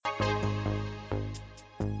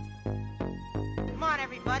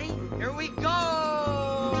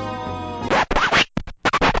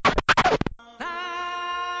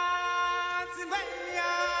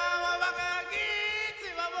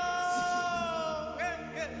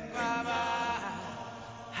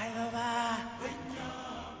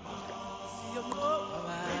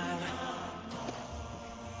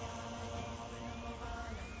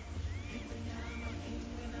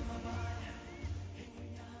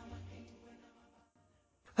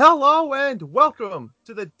Hello and welcome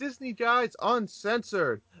to the Disney Guys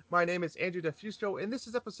Uncensored. My name is Andrew DeFusto, and this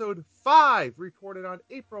is episode 5, recorded on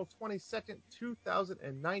April 22nd,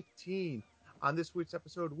 2019. On this week's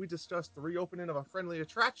episode, we discussed the reopening of a friendly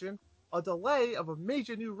attraction, a delay of a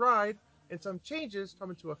major new ride, and some changes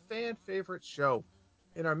coming to a fan favorite show.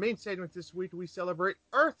 In our main segment this week, we celebrate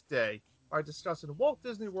Earth Day by discussing Walt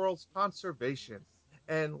Disney World's conservation.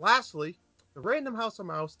 And lastly, the Random House of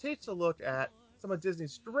Mouse takes a look at some of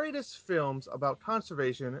Disney's greatest films about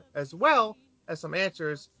conservation, as well as some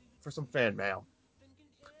answers for some fan mail.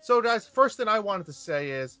 So, guys, first thing I wanted to say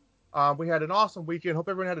is we had an awesome weekend. Hope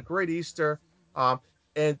everyone had a great Easter. Um,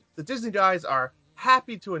 and the Disney guys are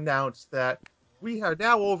happy to announce that we have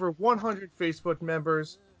now over 100 Facebook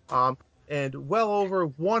members and well over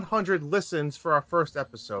 100 listens for our first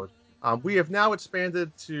episode. We have now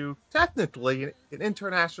expanded to technically an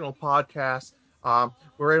international podcast.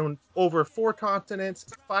 We're in over 4 continents,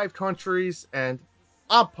 5 countries, and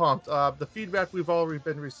I'm pumped. The feedback we've already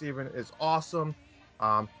been receiving is awesome.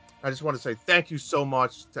 Um, I just want to say thank you so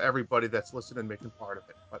much to everybody that's listening and making part of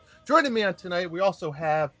it. But joining me on tonight, we also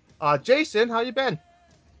have Jason. How you been?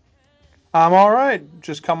 I'm all right.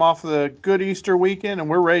 Just come off the good Easter weekend, and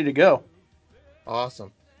we're ready to go.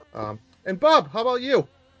 Awesome. And Bob, how about you?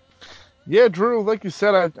 Yeah, Drew, like you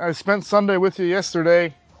said, I spent Sunday with you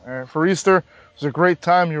yesterday for Easter. It was a great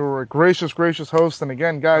time. You were a gracious host. And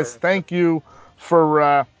again, guys, thank you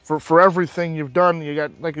for everything you've done. You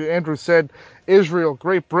got, like Andrew said, Israel,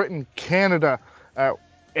 Great Britain, Canada. Uh,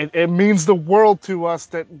 it means the world to us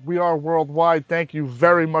that we are worldwide. Thank you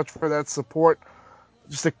very much for that support.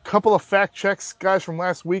 Just a couple of fact checks, guys, from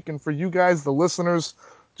last week, and for you guys, the listeners,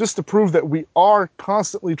 just to prove that we are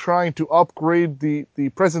constantly trying to upgrade the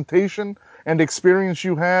presentation and experience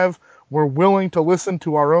you have. We're willing to listen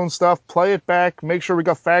to our own stuff, play it back, make sure we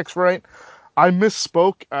got facts right. I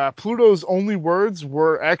misspoke. Pluto's only words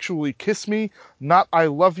were actually "kiss me," not "I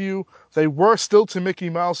love you." They were still to Mickey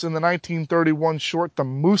Mouse in the 1931 short "The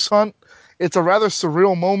Moose Hunt." It's a rather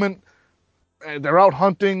surreal moment. They're out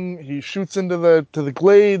hunting. He shoots into the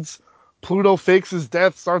glades. Pluto fakes his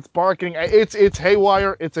death, starts barking. It's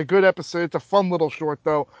haywire. It's a good episode. It's a fun little short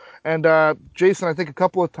though. And Jason, I think a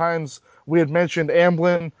couple of times we had mentioned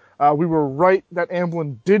Amblin. We were right that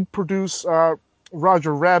Amblin did produce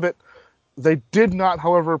Roger Rabbit. They did not,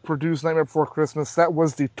 however, produce Nightmare Before Christmas. That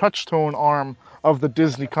was the Touchstone arm of the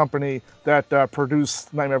Disney company that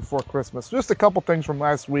produced Nightmare Before Christmas. Just a couple things from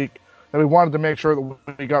last week that we wanted to make sure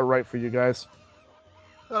that we got right for you guys.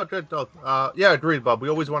 Oh, good. Yeah, agreed, Bob. We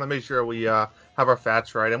always want to make sure we have our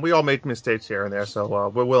facts right, and we all make mistakes here and there, so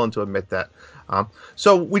we're willing to admit that.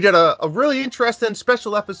 So we did a really interesting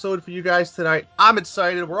special episode for you guys tonight. I'm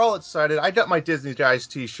excited. We're all excited. I got my Disney Guys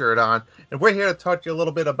T-shirt on, and we're here to talk to you a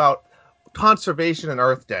little bit about conservation and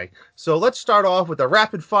Earth Day. So let's start off with the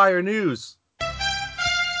rapid fire news.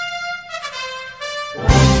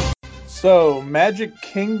 So, Magic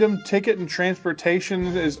Kingdom Ticket and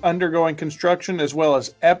Transportation is undergoing construction, as well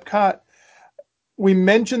as Epcot. We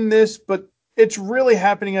mentioned this, but it's really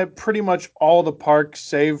happening at pretty much all the parks,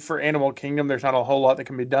 save for Animal Kingdom. There's not a whole lot that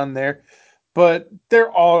can be done there, but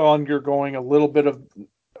they're all undergoing a little bit of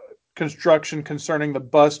construction concerning the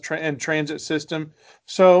bus and transit system.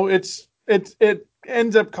 So it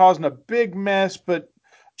ends up causing a big mess, but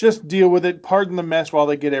just deal with it. Pardon the mess while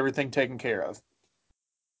they get everything taken care of.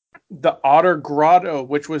 The Otter Grotto,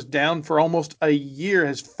 which was down for almost a year,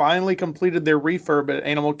 has finally completed their refurb at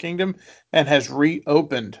Animal Kingdom and has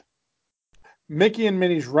reopened. Mickey and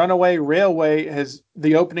Minnie's Runaway Railway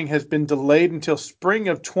the opening has been delayed until spring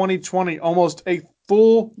of 2020, almost a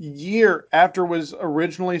full year after it was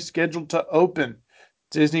originally scheduled to open.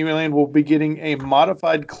 Disneyland will be getting a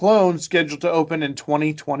modified clone scheduled to open in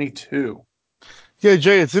 2022. Yeah,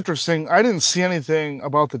 Jay, it's interesting. I didn't see anything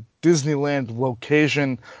about the Disneyland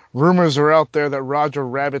location. Rumors are out there that Roger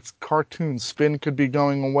Rabbit's cartoon spin could be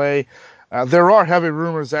going away. There are heavy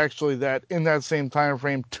rumors, actually, that in that same time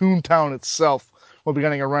frame, Toontown itself will be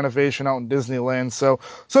getting a renovation out in Disneyland. So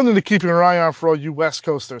something to keep your eye on for all you West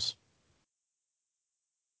Coasters.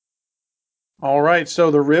 All right,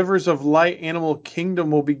 so the Rivers of Light Animal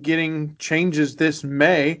Kingdom will be getting changes this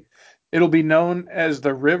May. It'll be known as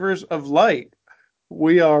the Rivers of Light.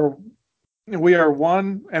 We are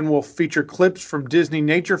one and will feature clips from Disney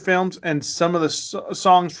nature films and some of the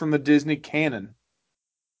songs from the Disney canon.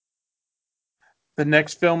 The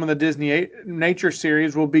next film in the Disney nature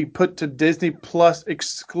series will be put to Disney Plus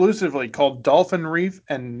exclusively, called Dolphin Reef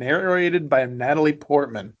and narrated by Natalie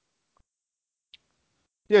Portman.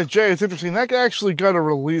 Yeah, Jay, it's interesting. That actually got a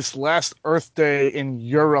release last Earth Day in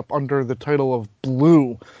Europe under the title of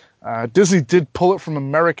Blue. Disney did pull it from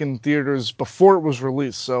American theaters before it was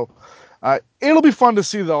released, so it'll be fun to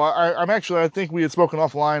see. Though I think we had spoken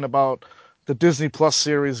offline about the Disney Plus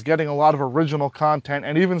series getting a lot of original content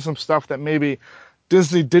and even some stuff that maybe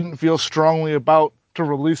Disney didn't feel strongly about to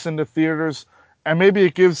release into theaters, and maybe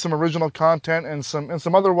it gives some original content and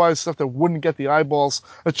some otherwise stuff that wouldn't get the eyeballs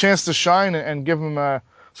a chance to shine and give them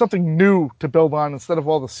something new to build on instead of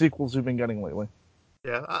all the sequels we've been getting lately.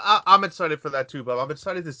 Yeah, I'm excited for that too, Bob. I'm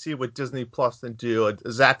excited to see what Disney Plus can do.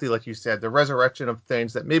 Exactly like you said, the resurrection of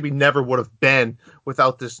things that maybe never would have been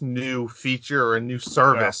without this new feature or a new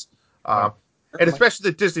service. Yeah. And especially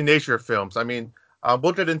the Disney nature films. I mean,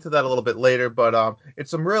 we'll get into that a little bit later, but it's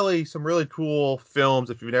some really cool films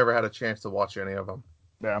if you've never had a chance to watch any of them.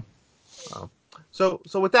 Yeah. So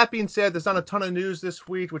with that being said, there's not a ton of news this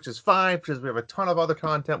week, which is fine because we have a ton of other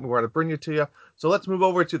content we want to bring you to you. So let's move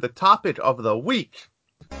over to the topic of the week.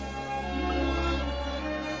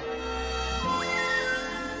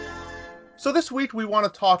 So this week we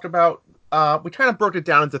want to talk about, we kind of broke it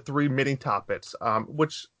down into three mini topics,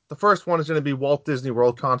 which the first one is going to be Walt Disney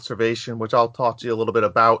World Conservation, which I'll talk to you a little bit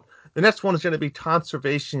about. The next one is going to be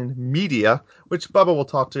conservation media, which Bubba will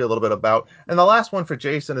talk to you a little bit about. And the last one for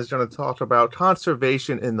Jason is going to talk about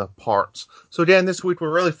conservation in the parks. So again, this week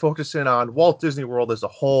we're really focusing on Walt Disney World as a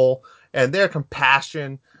whole and their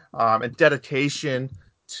compassion and dedication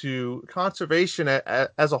to conservation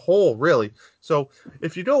as a whole, really. So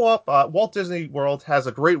if you go up, Walt Disney World has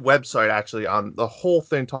a great website actually on the whole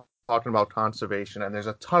thing talking about conservation, and there's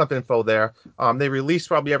a ton of info there. They release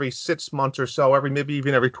probably every 6 months or so, maybe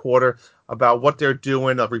even every quarter, about what they're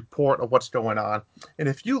doing, a report of what's going on. And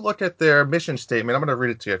if you look at their mission statement, I'm going to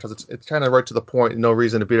read it to you because it's kind of right to the point and no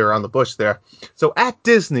reason to beat around the bush there. So at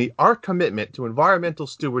Disney, our commitment to environmental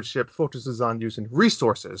stewardship focuses on using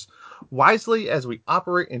resources wisely as we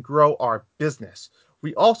operate and grow our business.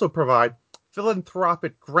 We also provide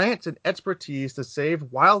philanthropic grants and expertise to save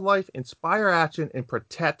wildlife, inspire action, and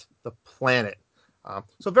protect the planet.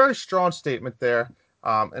 So very strong statement there.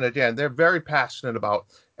 And again, they're very passionate about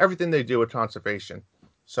everything they do with conservation.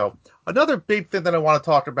 So another big thing that I want to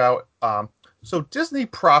talk about, so Disney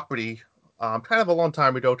property, kind of a long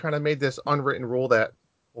time ago, kind of made this unwritten rule that,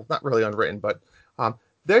 well, not really unwritten, but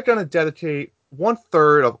they're going to dedicate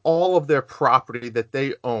 1/3 of all of their property that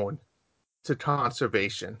they own to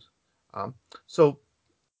conservation. So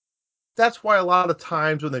that's why a lot of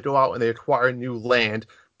times when they go out and they acquire new land,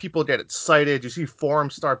 people get excited. You see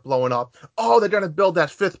forums start blowing up. Oh, they're going to build that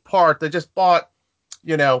 5th park. They just bought,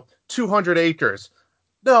 200 acres.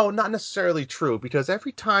 No, not necessarily true, because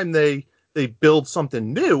every time they build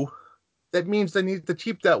something new, that means they need to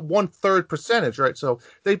keep that 1/3 percentage, right? So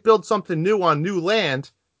they build something new on new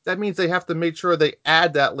land. That means they have to make sure they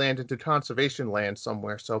add that land into conservation land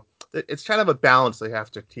somewhere. So it's kind of a balance they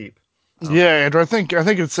have to keep. Yeah, Andrew, I think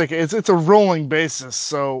it's like it's a rolling basis.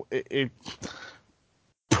 So it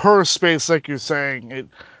per space, like you're saying,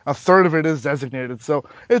 1/3 of it is designated. So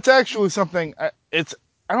it's actually something. I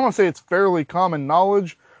don't want to say it's fairly common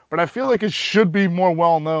knowledge, but I feel like it should be more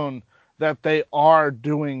well known that they are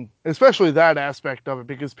doing, especially that aspect of it,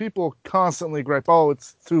 because people constantly gripe, oh,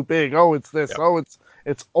 it's too big, oh, it's this, oh,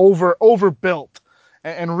 it's overbuilt,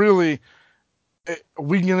 and really,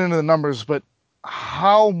 we can get into the numbers, but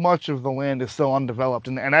how much of the land is still undeveloped,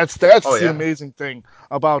 and that's the amazing thing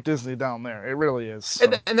about Disney down there. It really is.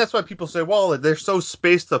 So. And that's why people say, well, they're so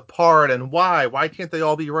spaced apart, and why can't they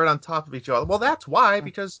all be right on top of each other? Well, that's why,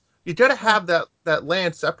 because you got to have that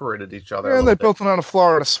land separated each other. Yeah, and they built it on a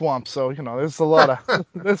Florida swamp, so there's a lot of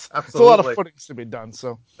there's a lot of footings to be done.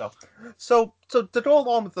 So to go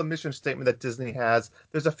along with the mission statement that Disney has,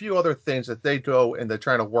 there's a few other things that they go and they're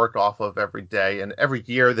trying to work off of every day, and every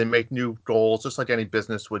year they make new goals, just like any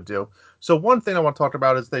business would do. So one thing I want to talk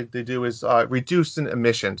about is they do is reducing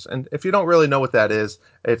emissions, and if you don't really know what that is,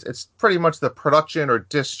 it's pretty much the production or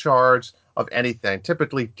discharge of anything,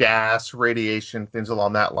 typically gas, radiation, things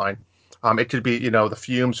along that line. It could be, the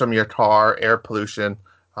fumes from your car, air pollution,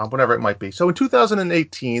 whatever it might be. So in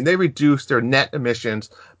 2018, they reduced their net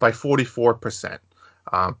emissions by 44%.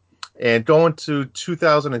 And going to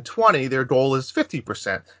 2020, their goal is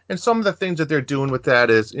 50%. And some of the things that they're doing with that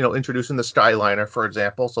is, introducing the Skyliner, for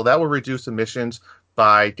example. So that will reduce emissions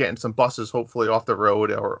by getting some buses hopefully off the road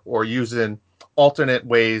or using alternate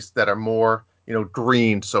ways that are more,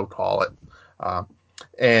 green, so call it.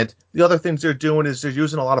 And the other things they're doing is they're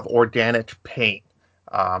using a lot of organic paint.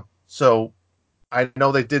 So I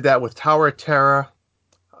know they did that with Tower of Terror.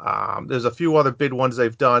 There's a few other big ones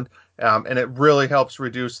they've done, and it really helps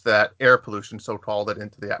reduce that air pollution, so-called, it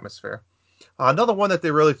into the atmosphere. Another one that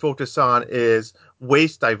they really focus on is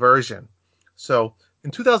waste diversion. So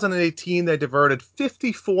In 2018, they diverted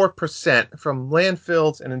 54% from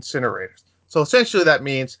landfills and incinerators. So essentially, that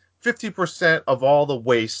means 50% of all the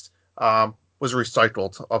waste was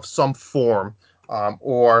recycled of some form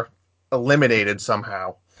or eliminated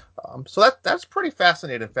somehow. So that's pretty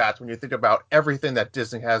fascinating fact when you think about everything that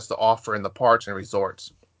Disney has to offer in the parks and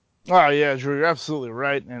resorts. Oh yeah, Drew, you're absolutely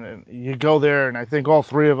right. And you go there, and I think all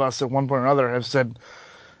three of us at one point or another have said,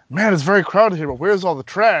 "Man, it's very crowded here, but where's all the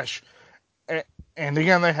trash?" And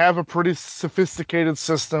again, they have a pretty sophisticated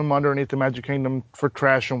system underneath the Magic Kingdom for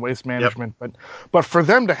trash and waste Yep. management. But for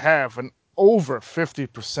them to have an over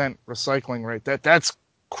 50% recycling rate, that's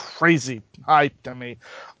crazy high to me.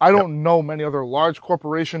 I Yep. don't know many other large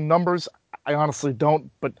corporation numbers. I honestly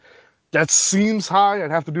don't, but that seems high.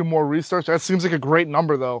 I'd have to do more research. That seems like a great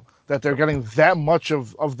number, though, that they're getting that much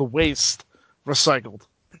of the waste recycled.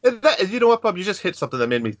 You know what, Bob? You just hit something that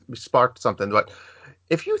made me spark something. But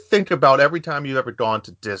if you think about every time you've ever gone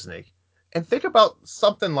to Disney and think about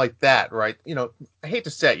something like that, right? I hate to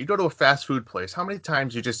say it, you go to a fast food place. How many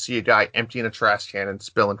times you just see a guy emptying a trash can and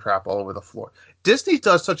spilling crap all over the floor? Disney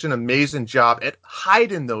does such an amazing job at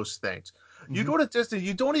hiding those things. You Mm-hmm. go to Disney,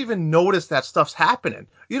 you don't even notice that stuff's happening.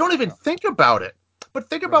 You don't even Yeah, think about it. But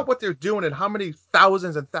think about right. what they're doing and how many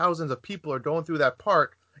thousands and thousands of people are going through that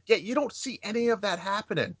park, yet you don't see any of that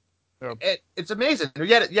happening. Yeah, It's amazing.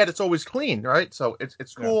 Yet it's always clean, right? So it's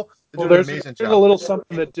yeah. cool. They're Well, doing an there's amazing a job. little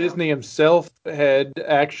something that Disney himself had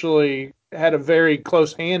actually had a very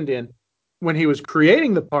close hand in when he was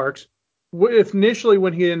creating the parks. If initially,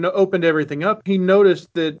 when he had opened everything up, he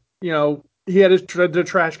noticed that he had the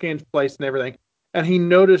trash cans placed and everything, and he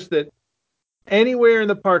noticed that anywhere in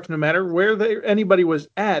the parks, no matter where anybody was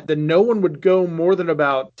at, that no one would go more than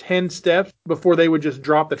about 10 steps before they would just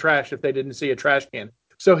drop the trash if they didn't see a trash can.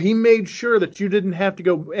 So he made sure that you didn't have to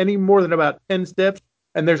go any more than about 10 steps,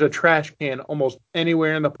 and there's a trash can almost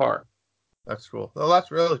anywhere in the park. That's cool. Well,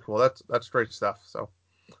 that's really cool. That's great stuff.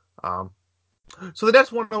 Um, so the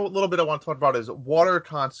next one, a little bit I want to talk about is water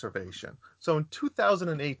conservation. So in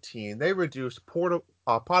 2018, they reduced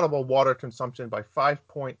potable water consumption by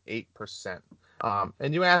 5.8%.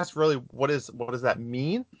 And you ask, really, what does that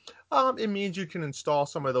mean? It means you can install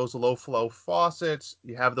some of those low flow faucets.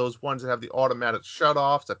 You have those ones that have the automatic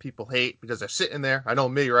shutoffs that people hate because they're sitting there. I know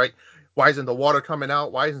me, right? Why isn't the water coming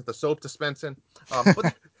out? Why isn't the soap dispensing?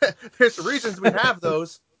 But there's reasons we have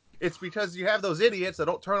those. It's because you have those idiots that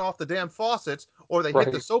don't turn off the damn faucets, or they hit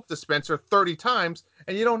the Right. soap dispenser 30 times,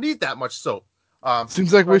 and you don't need that much soap.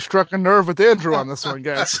 Seems like we Right. struck a nerve with Andrew on this one,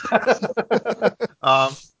 guys.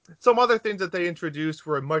 um, some other things that they introduced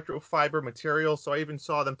were microfiber materials. So I even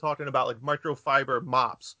saw them talking about like microfiber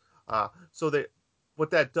mops. So that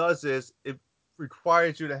what that does is it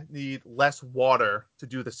requires you to need less water to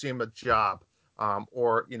do the same job.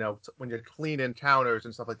 Or when you're cleaning counters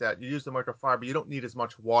and stuff like that, you use the microfiber. You don't need as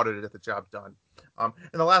much water to get the job done. And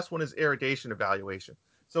the last one is irrigation evaluation.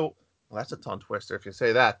 So well, that's a tongue twister if you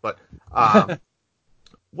say that, but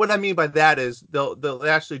what I mean by that is they'll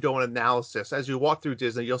actually do an analysis as you walk through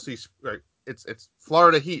Disney. You'll see right, it's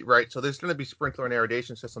Florida heat, right? So there's going to be sprinkler and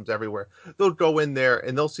irrigation systems everywhere. They'll go in there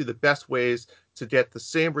and they'll see the best ways to get the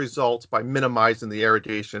same results by minimizing the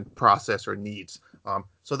irrigation process or needs.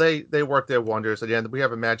 So they work their wonders. Again, we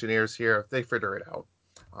have Imagineers here; they figure it out.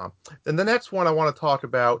 Then the next one I want to talk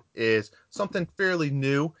about is something fairly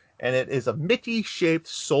new, and it is a Mickey-shaped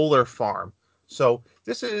solar farm. So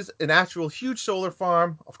this is an actual huge solar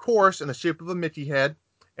farm, of course, in the shape of a Mickey head,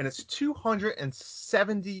 and it's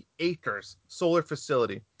 270 acres solar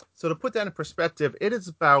facility. So to put that in perspective, it is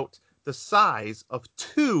about the size of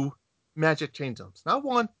two Magic Kingdoms, not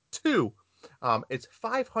one, two. It's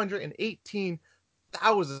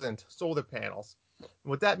 518,000 solar panels. And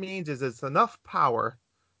what that means is it's enough power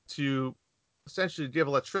to essentially give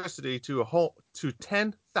electricity to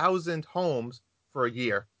 10,000 homes for a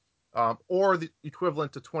year, or the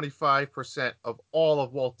equivalent to 25% of all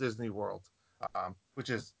of Walt Disney World, which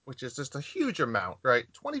is just a huge amount, right?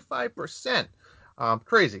 25%,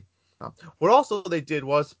 crazy. What also they did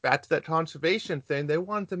was back to that conservation thing. They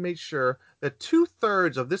wanted to make sure that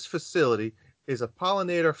 2/3 of this facility is a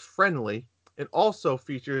pollinator friendly. It also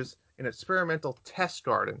features an experimental test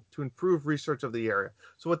garden to improve research of the area.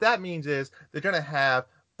 So what that means is they're going to have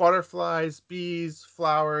butterflies, bees,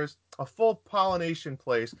 flowers, a full pollination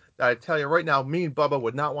place that I tell you right now, me and Bubba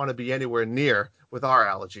would not want to be anywhere near with our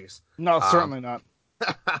allergies. No, Um, certainly not.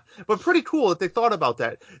 but pretty cool that they thought about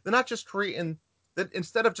that. They're not just creating that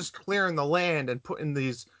instead of just clearing the land and putting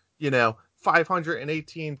these,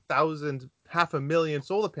 518,000, half a million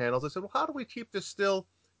solar panels. They said, well, how do we keep this still,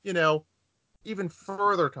 you know, even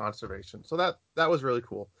further conservation? So that was really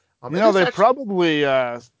cool. They probably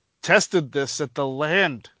tested this at the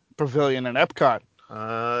Land Pavilion in Epcot.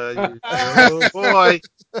 Oh boy,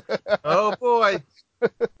 oh boy.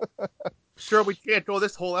 Sure, we can't go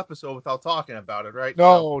this whole episode without talking about it, right?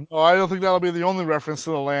 No, I don't think that'll be the only reference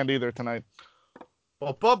to the Land either tonight.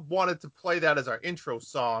 Well, Bub wanted to play that as our intro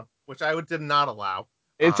song, which I did not allow.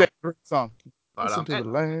 It's a great song. Listen to the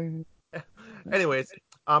Land. Anyways,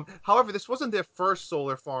 however, this wasn't their first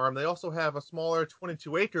solar farm. They also have a smaller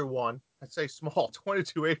 22-acre one. I'd say small.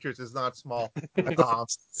 22 acres is not small.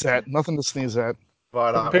 Nothing to sneeze at.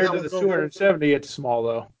 But compared to the 270, it's small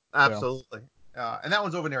though. Absolutely. And that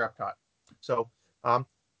one's over near Epcot. So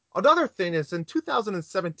another thing is in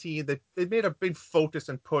 2017, they made a big focus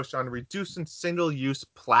and push on reducing single-use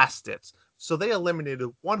plastics. So they eliminated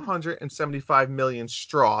 175 million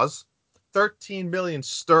straws, 13 million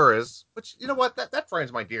stirrers, which, you know what, that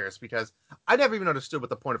frames my gears because I never even understood what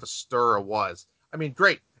the point of a stirrer was. I mean,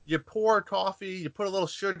 great. You pour coffee, you put a little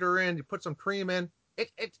sugar in, you put some cream in.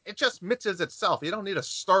 It just mixes itself. You don't need a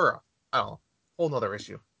stirrer. I don't know. Whole nother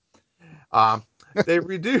issue. They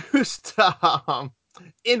reduced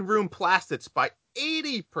in-room plastics by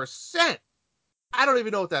 80%. I don't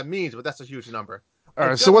even know what that means, but that's a huge number. All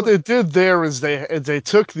right, so what they did there is they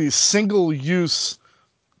took these single-use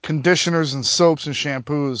conditioners and soaps and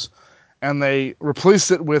shampoos, and they replaced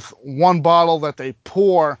it with one bottle that they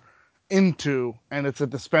pour into, and it's a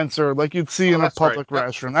dispenser like you'd see in a public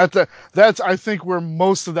restroom. That's I think where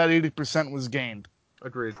most of that 80% was gained.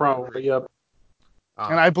 Agreed. Probably, yep.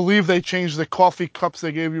 And I believe they changed the coffee cups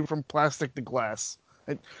they gave you from plastic to glass.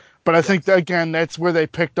 But I think, again, that's where they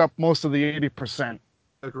picked up most of the 80%.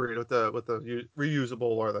 Agreed with the reusable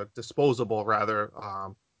or the disposable, rather,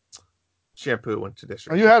 shampoo and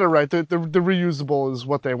conditioner. You had it right. The reusable is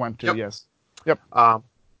what they went to, yes. Yep.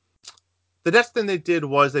 The next thing they did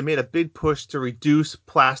was they made a big push to reduce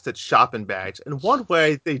plastic shopping bags. And one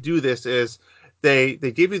way they do this is they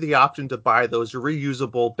give you the option to buy those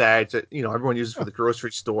reusable bags that everyone uses for the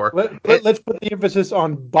grocery store. Let's put the emphasis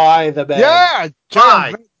on buy the bag. Yeah,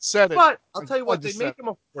 buy. Said it. But I'll tell you what, they make them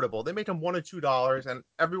affordable. They make them $1 or $2, and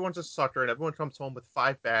everyone's a sucker, and everyone comes home with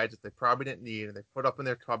 5 bags that they probably didn't need, and they put up in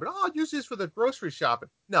their cupboard. Oh, I'll use these for the grocery shopping.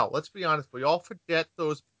 No, let's be honest. We all forget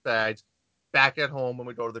those bags back at home when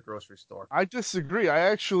we go to the grocery store. I disagree. I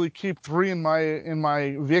actually keep 3 in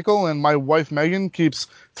my vehicle, and my wife Megan keeps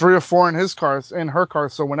 3 or 4 in her car.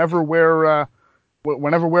 So whenever we're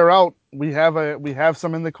out, we have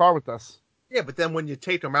some in the car with us. Yeah, but then when you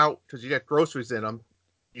take them out because you get groceries in them,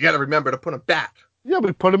 you got to remember to put them back. Yeah,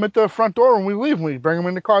 we put them at the front door when we leave. We bring them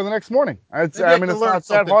in the car the next morning. It's not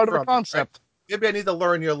that hard of a concept. Right? Maybe I need to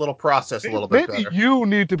learn your little process a little bit better. Maybe you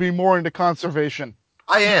need to be more into conservation.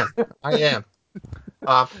 I am.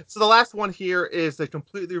 So the last one here is they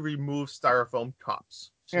completely remove styrofoam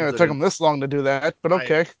cups. Yeah, it took them this long to do that, but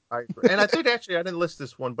okay. I and I think actually I didn't list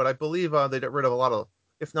this one, but I believe they got rid of a lot of,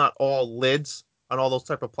 if not all, lids on all those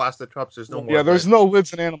type of plastic cups. There's no more. Yeah, there's no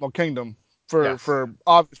lids in Animal Kingdom for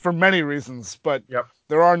many reasons, but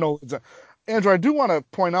there are no lids. Andrew, I do want to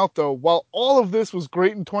point out though, while all of this was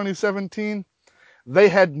great in 2017, they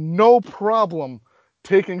had no problem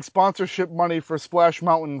taking sponsorship money for Splash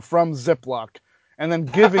Mountain from Ziploc and then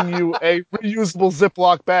giving you a reusable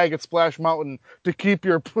Ziploc bag at Splash Mountain to keep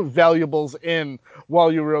your valuables in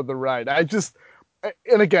while you rode the ride.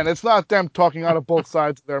 And again, it's not them talking out of both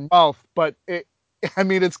sides of their mouth, but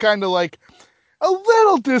it's kind of like a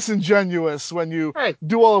little disingenuous when you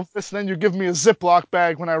do all of this and then you give me a Ziploc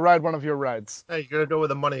bag when I ride one of your rides. Hey, you're going to know where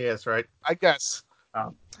the money is, right? I guess.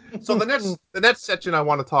 So the next section I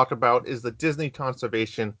want to talk about is the Disney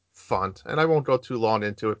Conservation Fund, and I won't go too long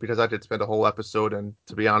into it because I did spend a whole episode, and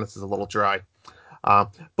to be honest, it's a little dry.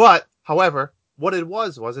 But however, what it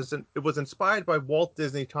was it was inspired by Walt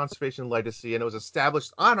Disney Conservation Legacy, and it was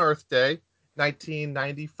established on Earth Day,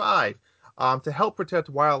 1995, to help protect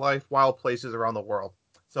wildlife, wild places around the world.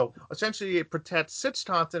 So essentially, it protects 6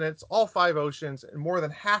 continents, all 5 oceans, and more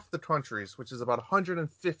than half the countries, which is about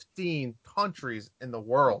 115 countries in the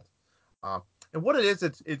world. And what it is,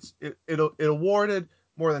 it awarded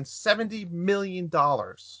more than $70 million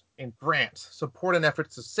in grants supporting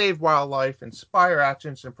efforts to save wildlife, inspire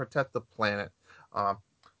actions, and protect the planet.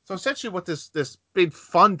 So essentially, what this big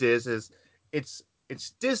fund is it's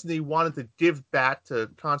Disney wanted to give back to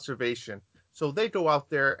conservation. So they go out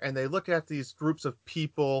there and they look at these groups of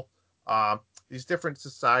people, these different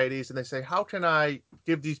societies, and they say, how can I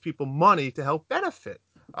give these people money to help benefit?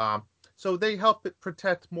 So they help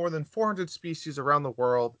protect more than 400 species around the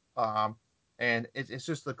world. And it's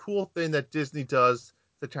just the cool thing that Disney does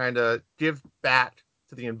to kind of give back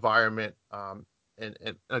to the environment and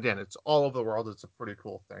again, it's all over the world. It's a pretty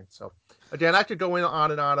cool thing. So again, I could go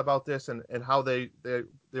on and on about this and how they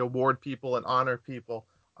award people and honor people.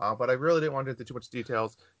 But I really didn't want to get into too much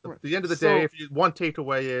details. At the end of the day, one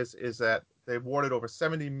takeaway is that they awarded over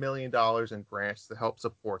 $70 million in grants to help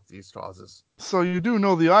support these causes. So you do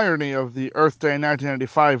know the irony of the Earth Day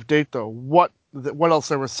 1995 date, though. What else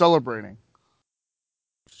they were celebrating?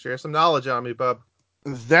 Share some knowledge on me, bub.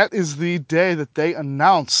 That is the day that they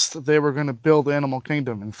announced they were going to build Animal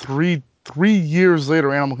Kingdom, and three years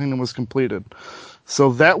later, Animal Kingdom was completed.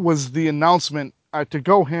 So that was the announcement to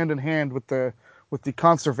go hand in hand with the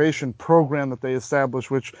conservation program that they established,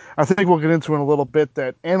 which I think we'll get into in a little bit.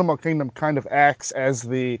 That Animal Kingdom kind of acts as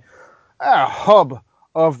the hub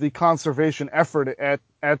of the conservation effort at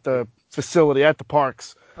the facility, at the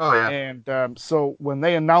parks. Oh yeah. And so when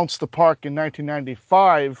they announced the park in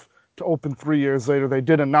 1995 to open 3 years later, they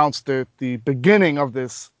did announce the beginning of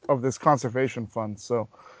this conservation fund. So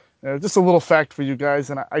just a little fact for you guys,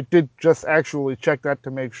 and I did just actually check that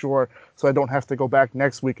to make sure, so I don't have to go back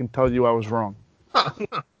next week and tell you I was wrong.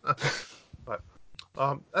 But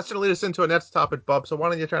that's going to lead us into our next topic, Bub. So why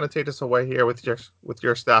don't you try to take us away here with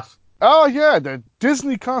your stuff? Oh yeah, the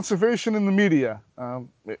Disney conservation in the media.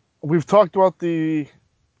 We've talked about the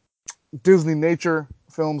Disney nature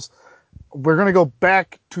films. We're going to go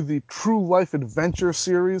back to the True Life Adventure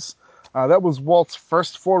series. That was Walt's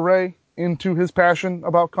first foray into his passion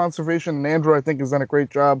about conservation, and Andrew, I think, has done a great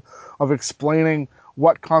job of explaining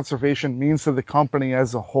what conservation means to the company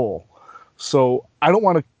as a whole. So I don't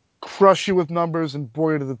want to crush you with numbers and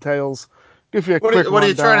bore you to the details. Give you a quick rundown. What are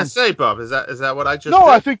you trying to say, Bub? Is that what I just No,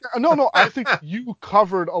 did? I think you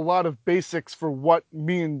covered a lot of basics for what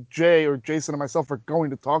me and Jay or Jason and myself are going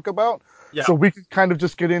to talk about. Yeah. So we can kind of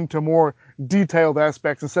just get into more detailed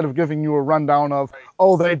aspects instead of giving you a rundown of,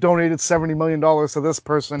 oh, they donated $70 million to this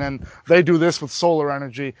person and they do this with solar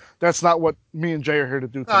energy. That's not what me and Jay are here to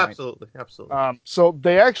do tonight. Absolutely. So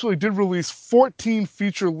they actually did release 14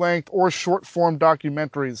 feature-length or short-form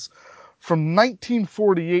documentaries from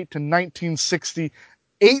 1948 to 1960.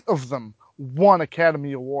 8 of them won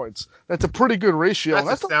Academy Awards. That's a pretty good ratio.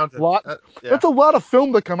 That's a lot. That's a lot of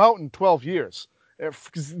film to come out in 12 years.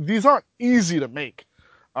 Because these aren't easy to make,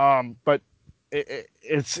 but it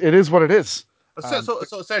is what it is.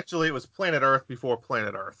 So essentially, it was Planet Earth before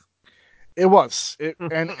Planet Earth. It was,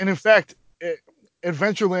 and in fact,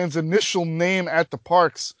 Adventureland's initial name at the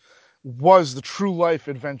parks was the True Life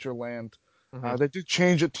Adventureland. Mm-hmm. They did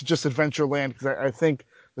change it to just Adventureland because I think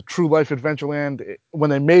the True Life Adventureland, when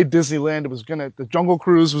they made Disneyland, the Jungle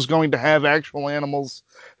Cruise was going to have actual animals.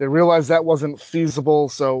 They realized that wasn't feasible,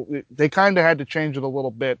 so they kind of had to change it a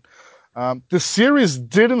little bit. The series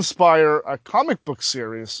did inspire a comic book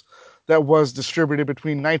series that was distributed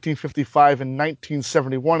between 1955 and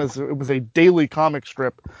 1971. It was a daily comic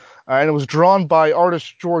strip, and it was drawn by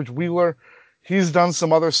artist George Wheeler. He's done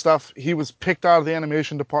some other stuff. He was picked out of the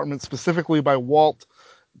animation department specifically by Walt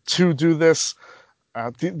to do this.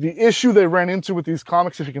 The issue they ran into with these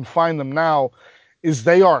comics, if you can find them now, is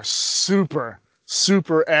they are super,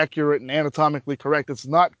 super accurate and anatomically correct. It's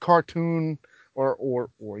not cartoon or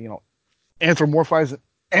anthropomorphized in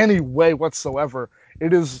any way whatsoever.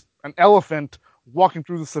 It is an elephant walking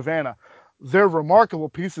through the savannah. They're remarkable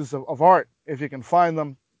pieces of art. If you can find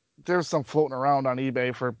them, there's some floating around on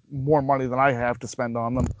eBay for more money than I have to spend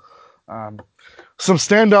on them. Some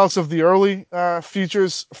standouts of the early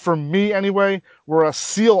features, for me anyway, were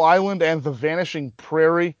Seal Island and The Vanishing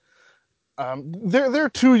Prairie. There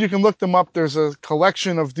too, you can look them up. There's a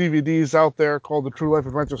collection of DVDs out there called the True Life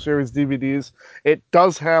Adventure Series DVDs. It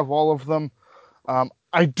does have all of them.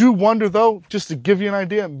 I do wonder, though, just to give you an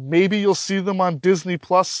idea, maybe you'll see them on Disney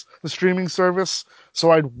Plus, the streaming service.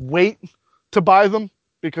 So I'd wait to buy them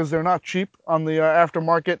because they're not cheap on the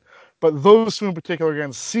aftermarket. But those two in particular,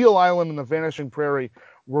 again, Seal Island and The Vanishing Prairie,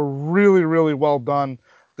 were really, really well done.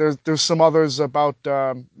 There's some others about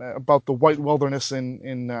the White Wilderness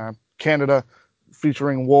in Canada,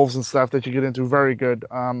 featuring wolves and stuff that you get into. Very good.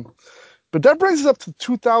 But that brings us up to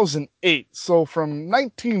 2008. So from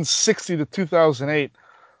 1960 to 2008,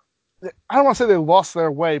 I don't want to say they lost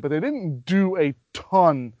their way, but they didn't do a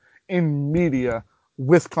ton in media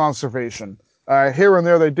with conservation. Here and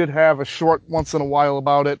there, they did have a short once in a while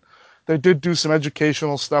about it. They did do some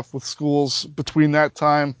educational stuff with schools between that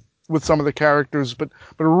time with some of the characters, but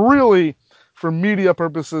really, for media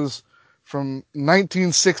purposes, from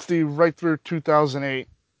 1960 right through 2008,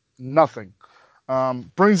 nothing.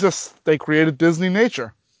 Brings us, they created Disney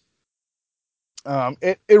Nature.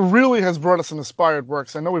 It really has brought us some inspired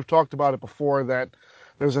works. I know we've talked about it before, that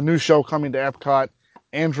there's a new show coming to Epcot.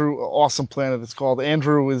 Andrew, Awesome Planet. It's called.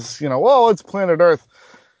 Andrew is, it's Planet Earth.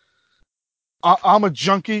 I'm a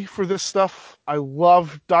junkie for this stuff. I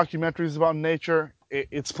love documentaries about nature.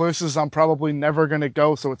 It's places I'm probably never going to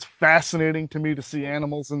go, so it's fascinating to me to see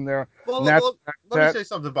animals in their natural let me habitat. say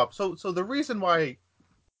something, Bob. So the reason why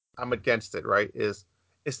I'm against it, right, is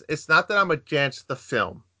it's not that I'm against the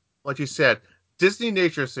film. Like you said, Disney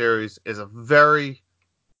Nature Series is a very,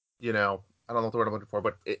 I don't know the word I'm looking for,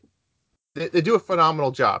 but they do a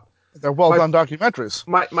phenomenal job. They're well done documentaries.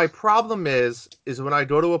 My problem is when I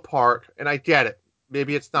go to a park, and I get it.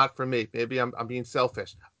 Maybe it's not for me. Maybe I'm being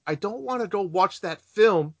selfish. I don't want to go watch that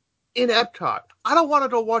film in Epcot. I don't want to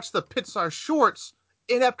go watch the Pixar shorts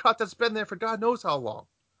in Epcot that's been there for God knows how long.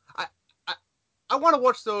 I I, I want to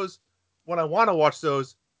watch those when I want to watch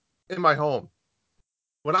those in my home.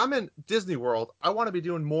 When I'm in Disney World, I want to be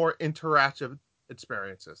doing more interactive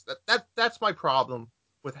experiences. That's my problem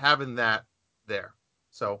with having that there.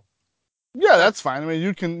 So Yeah, that's fine. I mean,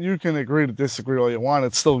 you can agree to disagree all you want.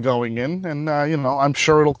 It's still going in, and I'm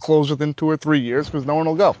sure it'll close within 2 or 3 years because no one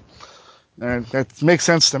will go. And that makes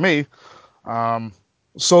sense to me.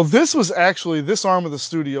 So this arm of the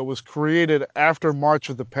studio was created after March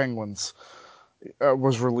of the Penguins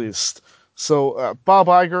was released. So Bob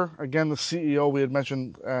Iger, again the CEO we had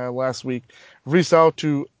mentioned last week, reached out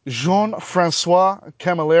to Jean-Francois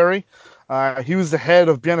Camilleri. He was the head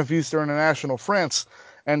of Buena Vista International France,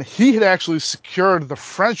 and he had actually secured the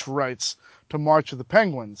French rights to March of the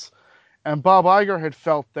Penguins. And Bob Iger had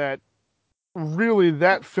felt that really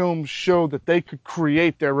that film showed that they could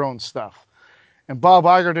create their own stuff. And Bob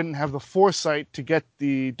Iger didn't have the foresight to get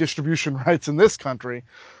the distribution rights in this country.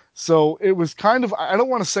 So it was kind of, I don't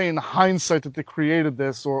want to say in hindsight that they created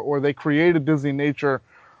this or they created Disney Nature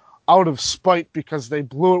out of spite because they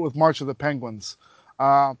blew it with March of the Penguins.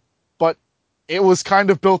 But it was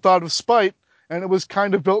kind of built out of spite, and it was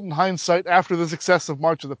kind of built in hindsight after the success of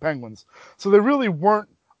March of the Penguins. So they really weren't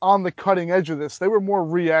on the cutting edge of this. They were more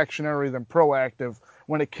reactionary than proactive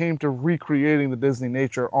when it came to recreating the Disney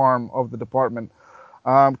Nature arm of the department.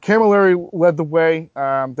 Camilleri led the way.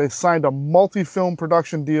 They signed a multi-film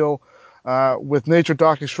production deal with nature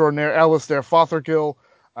doc extraordinaire Alistair Fothergill.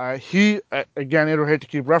 Again, Andrew, hate to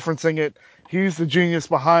keep referencing it, he's the genius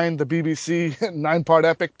behind the BBC 9-part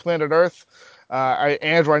epic Planet Earth.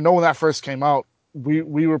 Andrew, I know when that first came out,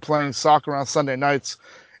 we were playing soccer on Sunday nights,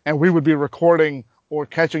 and we would be recording or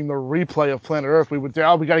catching the replay of Planet Earth. We would say,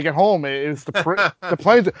 we got to get home. It's the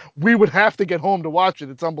planes. We would have to get home to watch it.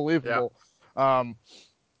 It's unbelievable. Yeah.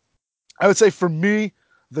 I would say for me,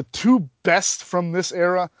 the two best from this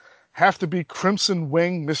era have to be Crimson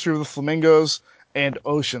Wing, Mystery of the Flamingos, and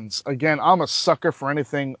Oceans. Again, I'm a sucker for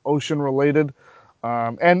anything ocean related.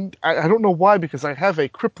 And I don't know why, because I have a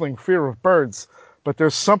crippling fear of birds, but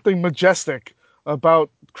there's something majestic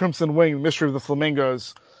about Crimson Wing, Mystery of the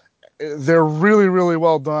Flamingos. They're really, really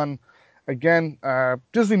well done. Again,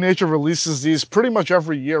 Disney Nature releases these pretty much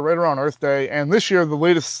every year, right around Earth Day. And this year, the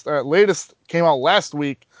latest came out last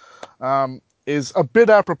week, is a bit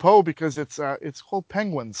apropos because it's called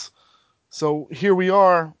Penguins. So here we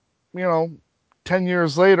are, 10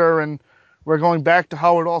 years later, and we're going back to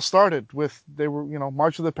how it all started with they were,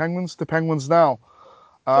 March of the Penguins to Penguins now.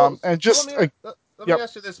 Let me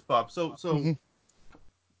ask you this, Bob. So mm-hmm.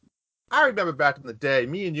 I remember back in the day,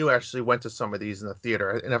 me and you actually went to some of these in the theater.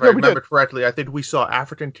 And if I remember correctly, I think we saw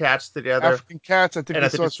African Cats together. African Cats, I think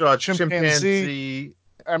we saw Chimpanzee.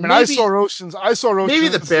 I mean, I saw Oceans. Maybe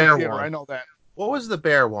the bear one. I know that. What was the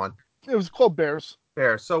bear one? It was called Bears.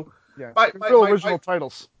 Bears. So yeah, real original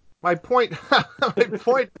titles. My point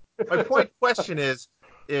question is,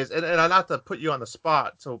 and not to put you on the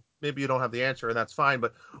spot, so maybe you don't have the answer, and that's fine.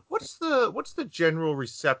 But what's the general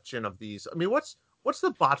reception of these? I mean, what's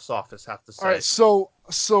the box office have to say? All right,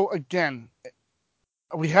 so again,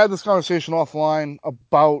 we had this conversation offline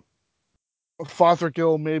about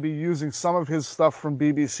Fothergill maybe using some of his stuff from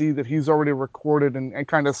BBC that he's already recorded and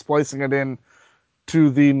kind of splicing it in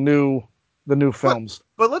to the new films.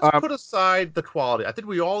 But let's put aside the quality. I think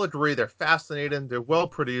we all agree they're fascinating, they're well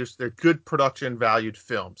produced, they're good production valued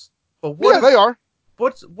films. But they are.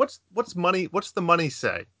 What's money? What's the money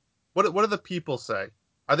say? What do the people say?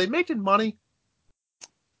 Are they making money?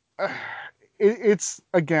 It's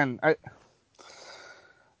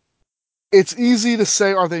easy to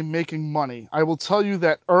say, are they making money? I will tell you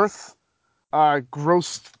that Earth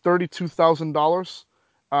grossed $32,000.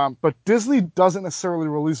 But Disney doesn't necessarily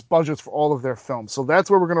release budgets for all of their films. So that's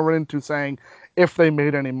where we're going to run into saying if they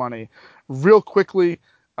made any money. Real quickly,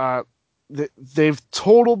 they've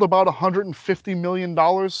totaled about $150 million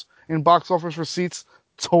in box office receipts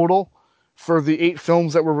total for the 8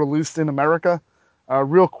 films that were released in America.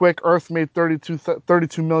 Real quick, Earth made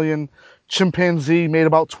 32 million. Chimpanzee made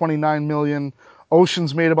about 29 million.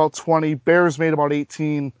 Oceans made about 20. Bears made about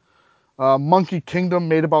 18. Monkey Kingdom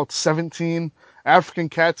made about 17. African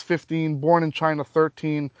Cats 15. Born in China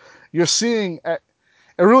 13. You're seeing it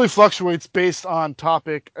really fluctuates based on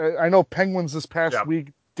topic. I know Penguins this past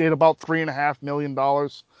week did about $3.5 million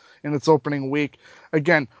in its opening week.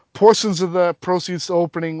 Again, portions of the proceeds to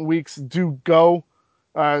opening weeks do go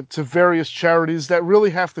to various charities that really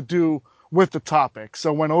have to do with the topic.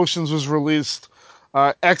 So when Oceans was released,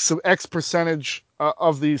 X percentage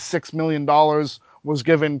of the $6 million was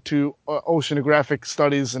given to oceanographic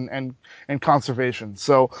studies and conservation.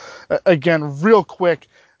 So again, real quick,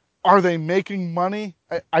 are they making money?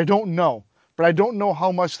 I don't know. But I don't know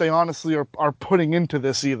how much they honestly are putting into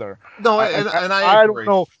this either. No, and I agree.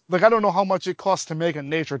 don't know. Like, I don't know how much it costs to make a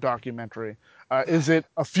nature documentary. Is it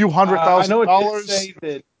a few $100,000? I know it did say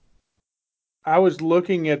that. I was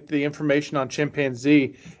looking at the information on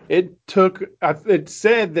Chimpanzee. It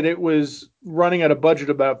said that it was running at a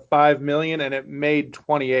budget of about $5 million, and it made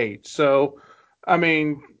 28. So, I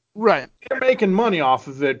mean, right, they're making money off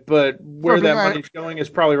of it, but where that money's going is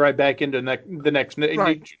probably right back into the next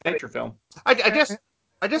nature film. I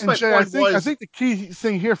guess my Jay, point was. I think the key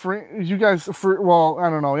thing here for you guys, well,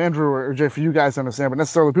 I don't know, Andrew or Jay, for you guys to understand, but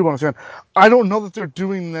necessarily people understand. I don't know that they're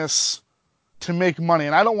doing this to make money,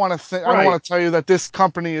 and I don't want to I don't want to tell you that this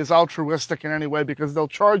company is altruistic in any way, because they'll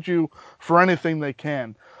charge you for anything they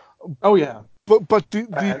can. Oh yeah, but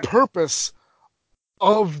the purpose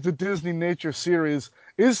of the Disney Nature series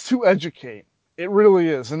is to educate. It really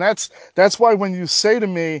is, and that's why when you say to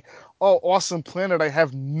me, "Oh, Awesome Planet," I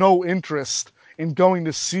have no interest in going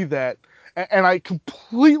to see that, and I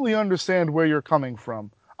completely understand where you're coming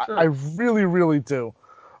from. Sure. I really, really do,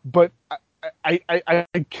 but I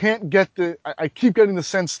can't get I keep getting the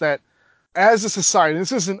sense that as a society,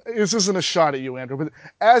 this isn't a shot at you, Andrew, but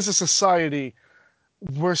as a society,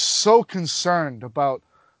 we're so concerned about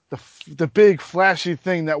the big flashy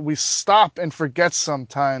thing that we stop and forget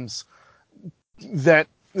sometimes that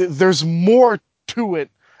there's more to it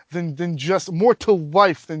than just more to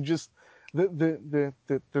life than just the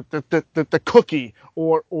cookie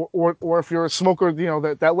or if you're a smoker, you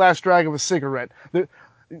know, that last drag of a cigarette.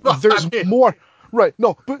 There's more, right?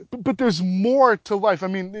 No, but there's more to life. I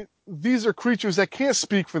mean, these are creatures that can't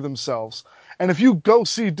speak for themselves. And if you go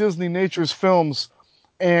see Disney Nature's films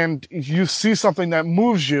and you see something that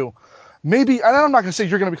moves you, maybe, and I'm not going to say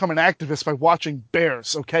you're going to become an activist by watching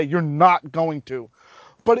bears, okay? You're not going to.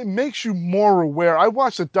 But it makes you more aware. I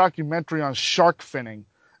watched a documentary on shark finning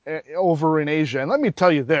over in Asia, and let me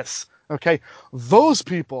tell you this. Okay, those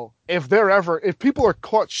people, if people are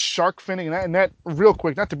caught shark finning, and that real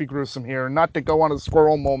quick, not to be gruesome here, not to go on a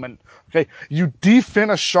squirrel moment, okay, you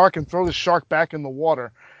defin a shark and throw the shark back in the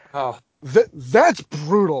water. Oh, that's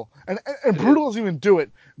brutal, and brutal doesn't even do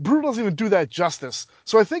it. Brutal doesn't even do that justice.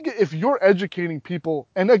 So I think if you're educating people,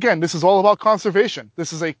 and again, this is all about conservation.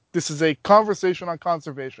 This is a conversation on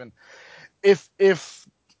conservation. If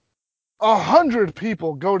 100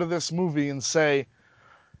 people go to this movie and say,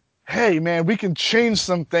 hey man, we can change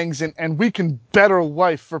some things and we can better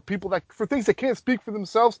life for things that can't speak for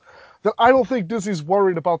themselves, then I don't think Disney's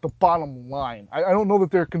worried about the bottom line. I don't know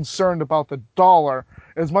that they're concerned about the dollar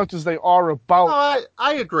as much as they are about. No,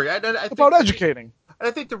 I agree. I think about educating. And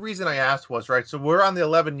I think the reason I asked was, right, so we're on the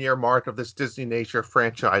 11-year mark of this Disney Nature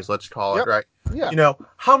franchise, let's call it, right? Yeah. You know,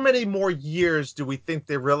 how many more years do we think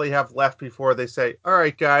they really have left before they say, all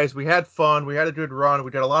right, guys, we had fun, we had a good run,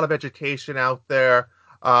 we did a lot of education out there,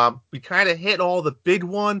 we kind of hit all the big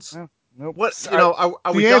ones. Yeah. Nope. What, you know,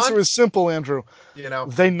 are we The answer done? is simple, Andrew. You know,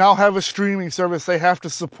 they now have a streaming service they have to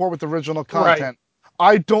support with original content. Right.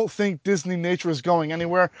 I don't think Disney Nature is going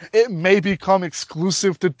anywhere. It may become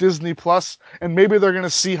exclusive to Disney Plus, and maybe they're going to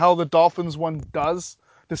see how the Dolphins one does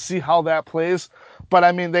to see how that plays. But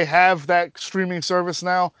I mean, they have that streaming service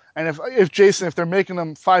now, and if Jason, if they're making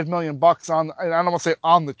them $5 million on, I don't want to say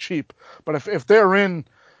on the cheap, but if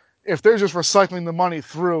they're just recycling the money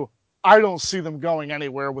through, I don't see them going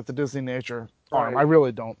anywhere with the Disney Nature arm. I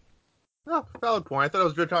really don't. No, valid point. I thought it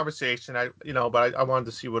was a good conversation. But I wanted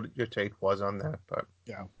to see what your take was on that. But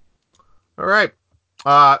yeah. All right.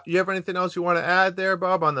 You have anything else you want to add there,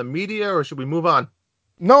 Bob, on the media, or should we move on?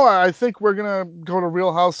 No, I think we're gonna go to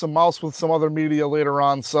Real House and Mouse with some other media later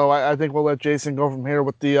on. So I think we'll let Jason go from here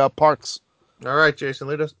with the parks. All right, Jason,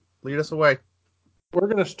 lead us away. We're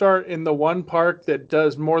gonna start in the one park that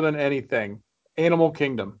does more than anything, Animal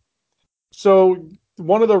Kingdom. So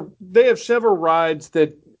they have several rides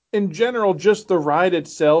that, in general, just the ride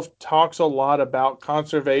itself talks a lot about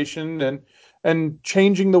conservation and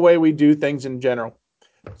changing the way we do things in general.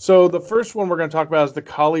 So the first one we're going to talk about is the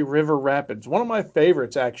Kali River Rapids. One of my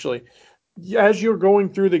favorites, actually. As you're going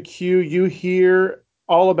through the queue, you hear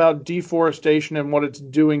all about deforestation and what it's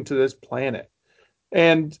doing to this planet.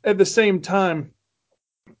 And at the same time,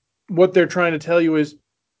 what they're trying to tell you is,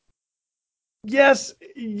 yes,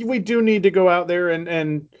 we do need to go out there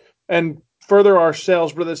and further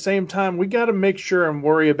ourselves, but at the same time, we got to make sure and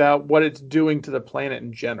worry about what it's doing to the planet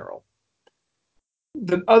in general.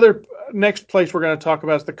 The other next place we're going to talk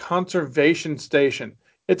about is the conservation station.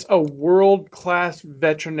 It's a world-class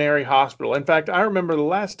veterinary hospital. In fact, I remember the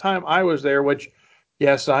last time I was there, which,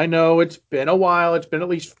 yes, I know it's been a while. It's been at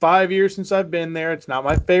least 5 years since I've been there. It's not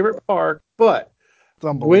my favorite park, but It's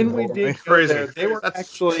when we unbelievable. did go Crazy. there, they were That's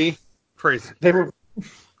actually crazy. they were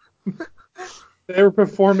they were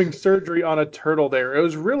performing surgery on a turtle there. It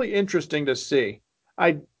was really interesting to see.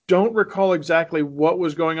 I don't recall exactly what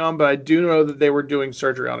was going on, but I do know that they were doing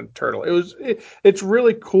surgery on a turtle. It's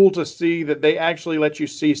really cool to see that they actually let you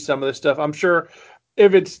see some of this stuff. I'm sure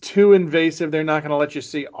if it's too invasive, they're not going to let you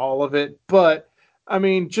see all of it, but I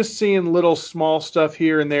mean, just seeing little small stuff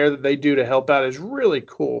here and there that they do to help out is really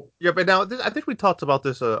cool. Yeah, but now I think we talked about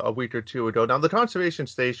this a week or two ago. Now the conservation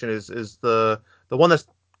station is the one that's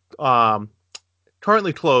um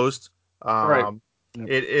currently closed. Right. Yep.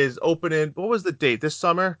 It is opening. What was the date? This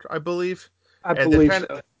summer, I believe. I And believe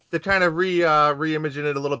so. they're kind of re-imaging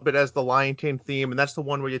it a little bit as the Lion King theme, and that's the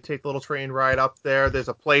one where you take the little train ride up there. There's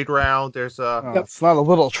a playground. There's a Oh, Yep. it's not a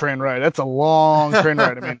little train ride. That's a long train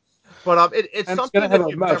ride. I mean, but it's And it's going something to have that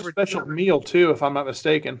you've a never. special meal too, if I'm not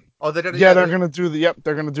mistaken. Oh, they did. yeah, Yeah, they're gonna do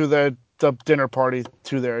the dinner party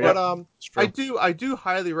too there. but Yep, it's I true. do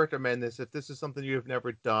highly recommend this if this is something you have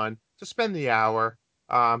never done. To spend the hour,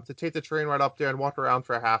 to take the train right up there and walk around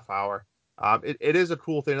for a half hour. It is a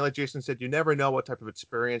cool thing. Like Jason said, you never know what type of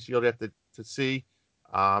experience you'll get to see.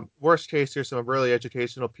 Worst case, there's some really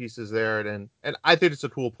educational pieces there, and I think it's a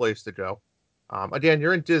cool place to go. Again,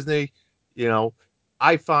 you're in Disney, you know.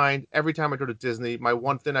 I find every time I go to Disney, my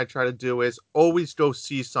one thing I try to do is always go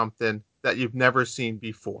see something that you've never seen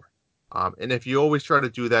before. And if you always try to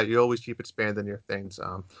do that, you always keep expanding your things.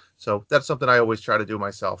 So that's something I always try to do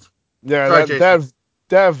myself. Yeah, Sorry, that Jason. that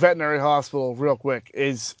that veterinary hospital, real quick,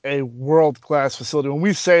 is a world class facility. When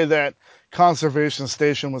we say that conservation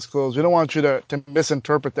station was closed, we don't want you to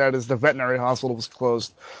misinterpret that as the veterinary hospital was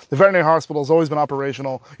closed. The veterinary hospital has always been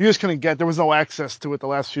operational. You just couldn't get there was no access to it the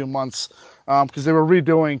last few months because they were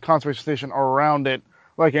redoing conservation station around it,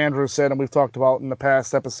 like Andrew said, and we've talked about in the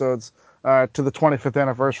past episodes. To the 25th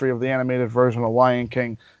anniversary of the animated version of Lion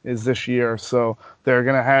King is this year, so they're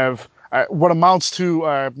gonna have what amounts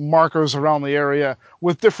to markers around the area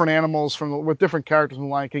with different animals with different characters in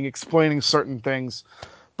Lion King explaining certain things.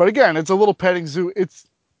 But again, it's a little petting zoo. It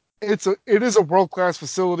is a world class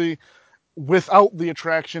facility without the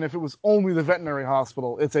attraction. If it was only the veterinary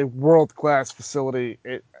hospital, it's a world class facility.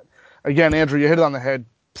 Again, Andrew, you hit it on the head.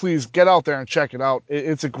 Please get out there and check it out.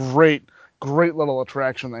 It's a great little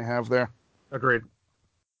attraction they have there. Agreed.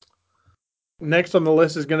 Next on the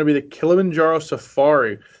list is going to be the Kilimanjaro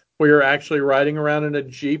Safari, where you're actually riding around in a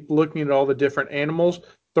Jeep looking at all the different animals.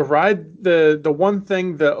 The one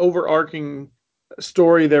thing, the overarching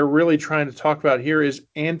story they're really trying to talk about here is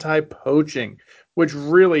anti-poaching, which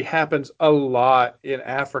really happens a lot in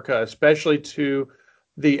Africa, especially to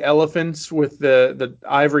the elephants with the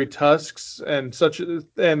ivory tusks and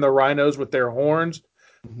and the rhinos with their horns.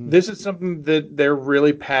 Mm-hmm. This is something that they're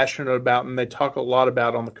really passionate about, and they talk a lot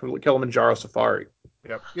about on the Kilimanjaro Safari.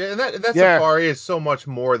 Yep. Yeah, and that Yeah, safari is so much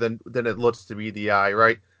more than it looks to be the eye,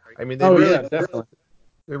 right? I mean, Oh yeah, definitely.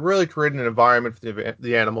 they really created an environment for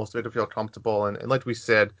the animals to feel comfortable, and like we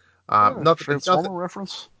said, Transformer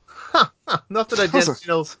reference. nothing against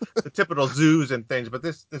the typical zoos and things, but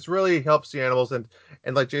this really helps the animals, and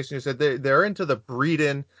like Jason you said, they're into the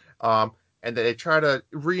breeding, and they try to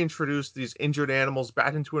reintroduce these injured animals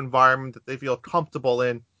back into an environment that they feel comfortable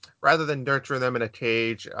in, rather than nurturing them in a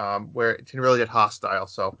cage, where it can really get hostile.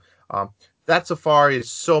 So that safari is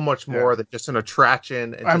so much Yeah, more than just an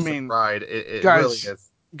attraction and I just a mean, ride. It really guys, is.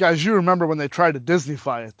 guys, you remember when they tried to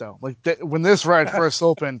Disneyfy it though? Like when this ride first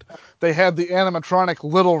opened, they had the animatronic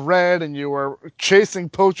Little Red, and you were chasing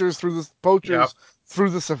Yep. poachers through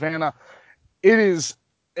the savannah. It is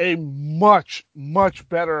a much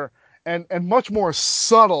better and much more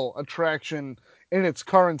subtle attraction in its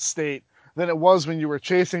current state than it was when you were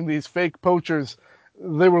chasing these fake poachers.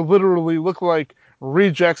 They were literally look like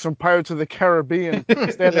rejects from Pirates of the Caribbean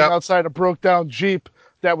standing Yep. outside a broke down Jeep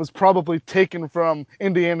that was probably taken from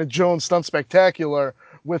Indiana Jones Stunt Spectacular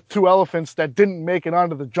with two elephants that didn't make it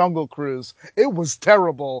onto the Jungle Cruise. It was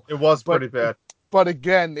terrible, It was but pretty bad.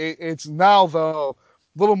 again, it's now though.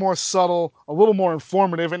 little more subtle, a little more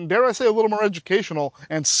informative, and dare I say, a little more educational,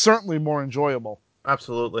 and certainly more enjoyable.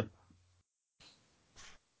 Absolutely.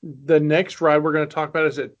 The next ride we're going to talk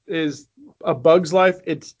about is A Bug's Life.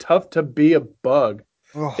 It's tough to be a bug.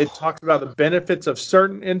 Ugh. It talks about the benefits of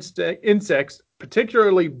certain insects,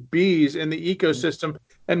 particularly bees, in the ecosystem,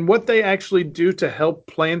 and what they actually do to help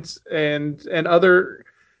plants and other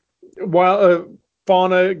wild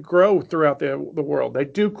fauna grow throughout the world. They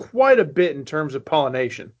do quite a bit in terms of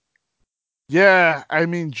pollination. Yeah, I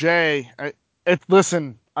mean, Jay, it's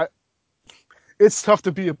tough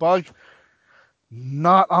to be a bug.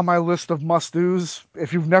 Not on my list of must-dos.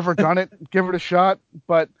 If you've never done it, give it a shot,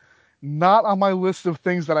 but not on my list of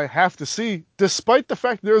things that I have to see, despite the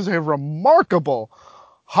fact there's a remarkable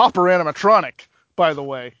Hopper animatronic, by the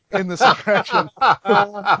way, in this attraction.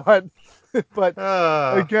 but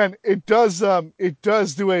again, it does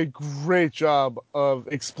do a great job of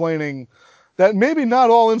explaining that maybe not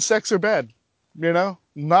all insects are bad. You know,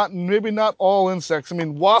 maybe not all insects. I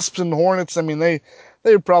mean, wasps and hornets. I mean, they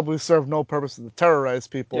probably serve no purpose to terrorize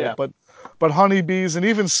people. Yeah. But honeybees and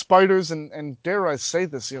even spiders and dare I say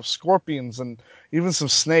this, scorpions and even some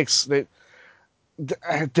snakes.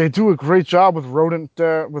 They do a great job with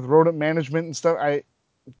rodent management and stuff.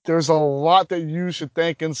 There's a lot that you should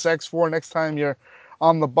thank insects for. Next time you're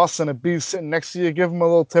on the bus and a bee's sitting next to you, give them a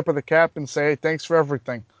little tip of the cap and say, hey, thanks for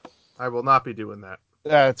everything. I will not be doing that.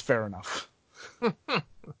 That's fair enough.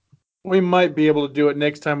 We might be able to do it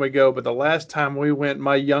next time we go, but the last time we went,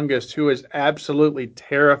 my youngest, who is absolutely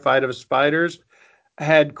terrified of spiders,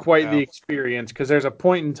 had quite the experience, because there's a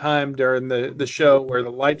point in time during the show where the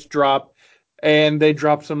lights drop and they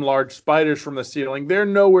drop some large spiders from the ceiling. They're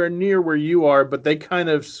nowhere near where you are, but they kind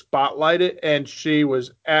of spotlight it, and she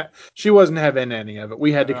wasn't having any of it.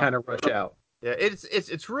 We had to kind of rush out. Yeah,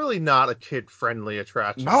 it's really not a kid-friendly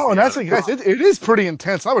attraction. No, and that's like, guys, it is pretty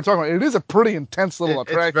intense. Now we're talking about it is a pretty intense little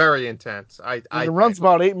attraction. It's very intense. It runs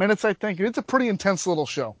about 8 minutes, I think. It's a pretty intense little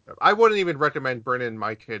show. I wouldn't even recommend bringing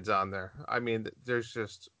my kids on there. I mean, there's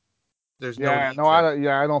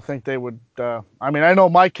I don't think they would. I mean, I know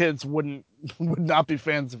my kids would not be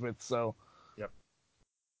fans of it. So. Yep.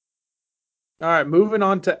 All right, moving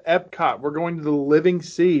on to Epcot. We're going to the Living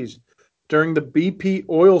Seas. During the BP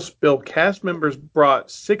oil spill, cast members brought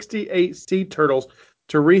 68 sea turtles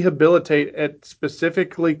to rehabilitate at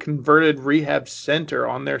specifically converted rehab center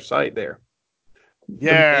on their site there.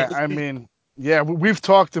 Yeah, we've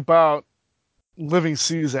talked about Living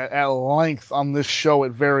Seas at length on this show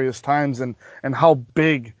at various times and how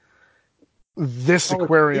big this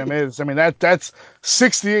aquarium is. I mean, that's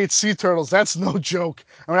 68 sea turtles. That's no joke.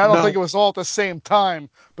 I mean, I don't think it was all at the same time,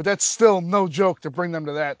 but that's still no joke to bring them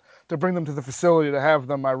to the facility to have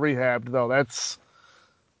them rehabbed, though.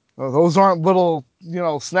 Those aren't little,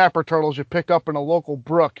 snapper turtles you pick up in a local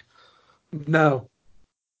brook. No.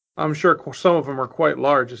 I'm sure some of them are quite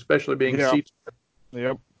large, especially being sea turtles.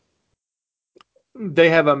 Yep. They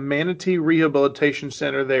have a manatee rehabilitation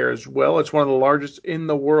center there as well. It's one of the largest in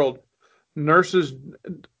the world. Nurses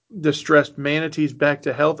distressed manatees back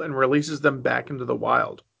to health and releases them back into the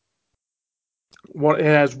wild. It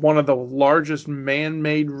has one of the largest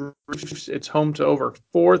man-made reefs. It's home to over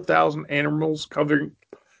 4,000 animals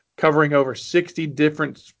covering over 60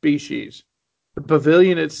 different species. The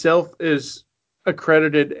pavilion itself is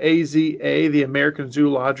accredited AZA, the American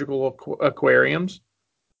Zoological Aquariums.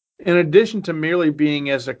 In addition to merely being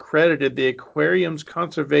as accredited, the Aquariums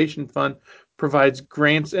Conservation Fund provides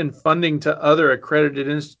grants and funding to other accredited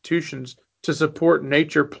institutions to support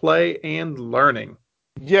nature play and learning.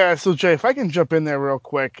 Yeah, so Jay, if I can jump in there real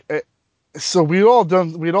quick. So we'd all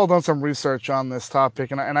done some research on this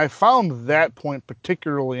topic, and I found that point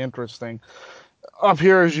particularly interesting. Up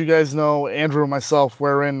here, as you guys know, Andrew and myself,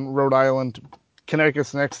 we're in Rhode Island,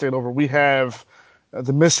 Connecticut's the next state over. We have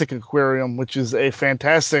the Mystic Aquarium, which is a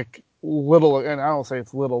fantastic little, and I don't say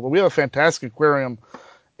it's little, but we have a fantastic aquarium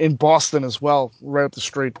in Boston as well, right up the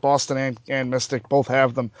street. Boston and Mystic both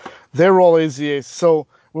have them. They're all AZAs. So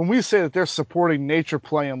when we say that they're supporting nature,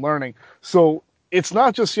 play, and learning, so it's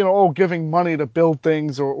not just, giving money to build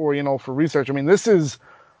things or for research. I mean, this is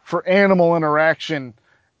for animal interaction.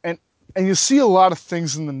 And you see a lot of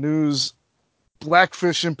things in the news,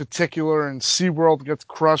 Blackfish in particular, and SeaWorld gets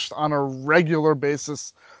crushed on a regular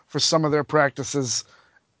basis for some of their practices.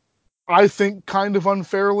 I think kind of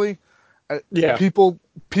unfairly. Yeah.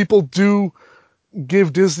 People do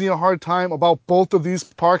give Disney a hard time about both of these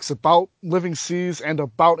parks, about Living Seas and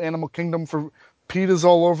about Animal Kingdom, for PETA's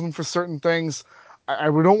all over them for certain things. I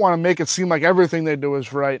don't want to make it seem like everything they do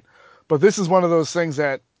is right, but this is one of those things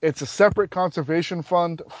that it's a separate conservation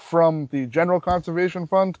fund from the general conservation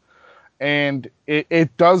fund, and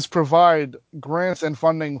it does provide grants and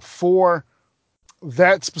funding for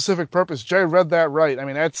that specific purpose. Jay read that right. I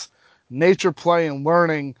mean, that's nature, play, and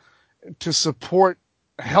learning to support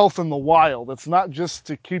health in the wild. It's not just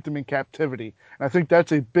to keep them in captivity. And I think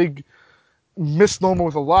that's a big misnomer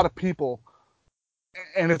with a lot of people.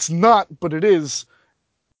 And it's not, but it is.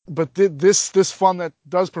 But this fund that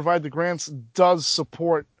does provide the grants does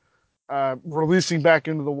support releasing back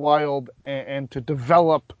into the wild and to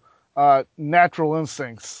develop natural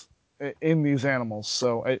instincts in these animals.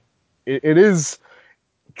 So it is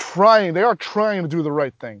trying. They are trying to do the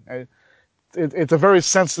right thing. It's a very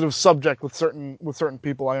sensitive subject with certain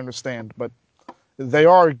people, I understand, but they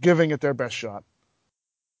are giving it their best shot.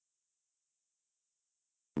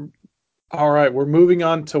 All right, we're moving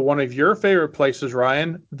on to one of your favorite places,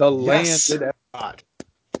 Ryan, the Yes. land at Epcot.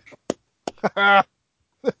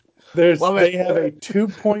 They have a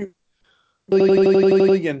 2.1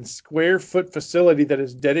 million square foot facility that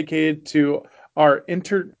is dedicated to our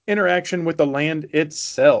interaction with the land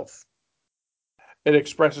itself. It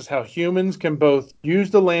expresses how humans can both use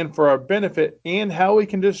the land for our benefit and how we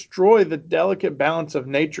can destroy the delicate balance of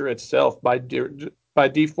nature itself by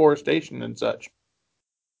deforestation and such.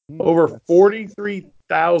 Over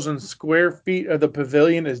 43,000 square feet of the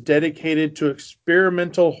pavilion is dedicated to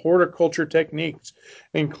experimental horticulture techniques,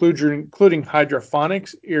 including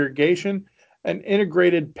hydroponics, irrigation, and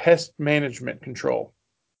integrated pest management control.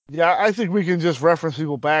 Yeah, I think we can just reference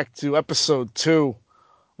people back to episode 2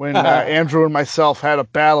 when Andrew and myself had a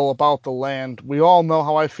battle about the land. We all know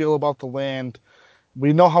how I feel about the land.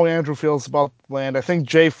 We know how Andrew feels about the land. I think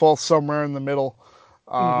Jay falls somewhere in the middle.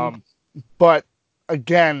 But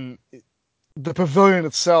again, the pavilion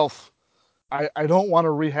itself, I don't want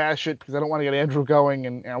to rehash it because I don't want to get Andrew going,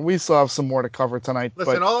 and we still have some more to cover tonight.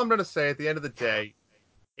 Listen, all I'm going to say at the end of the day,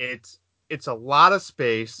 it's a lot of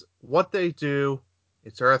space. What they do,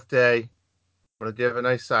 it's Earth Day. I'm going to give a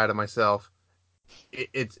nice side of myself.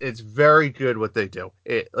 It's very good what they do.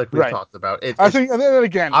 Like we talked about. I think, and then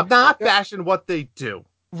again, I'm not bashing what they do.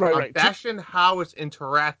 I'm bashing how it's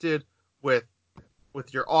interacted with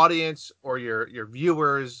your audience or your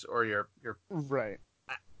viewers or your right.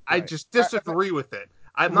 I just disagree with it.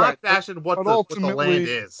 I'm not bashing what the land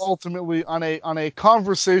is. Ultimately, on a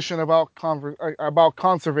conversation about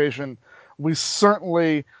conservation, we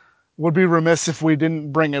certainly would be remiss if we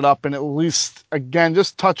didn't bring it up and at least, again,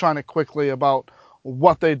 just touch on it quickly about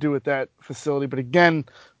what they do at that facility. But again,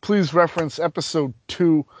 please reference episode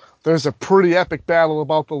 2. There's a pretty epic battle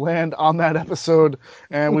about the land on that episode,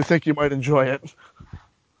 and we think you might enjoy it.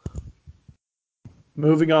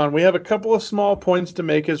 Moving on, we have a couple of small points to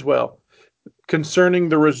make as well concerning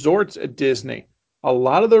the resorts at Disney. A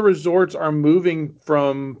lot of the resorts are moving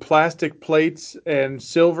from plastic plates and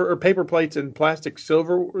paper plates and plastic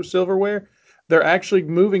silverware. They're actually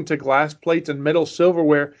moving to glass plates and metal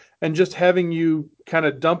silverware and just having you kind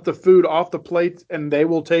of dump the food off the plates and they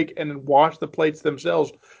will take and wash the plates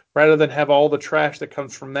themselves rather than have all the trash that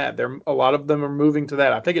comes from that. A lot of them are moving to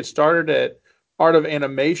that. I think it started at Art of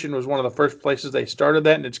Animation was one of the first places they started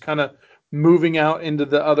that, and it's kind of moving out into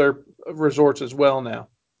the other resorts as well now.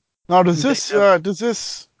 Now, is this the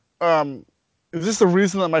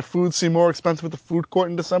reason that my food seemed more expensive at the food court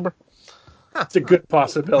in December? It's a good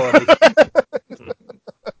possibility.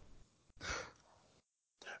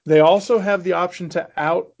 They also have the option to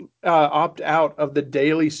opt out of the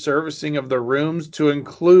daily servicing of the rooms to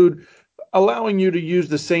include allowing you to use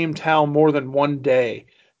the same towel more than one day.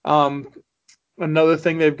 Another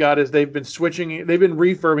thing they've got is they've been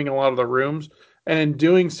refurbing a lot of the rooms, and in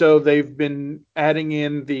doing so, they've been adding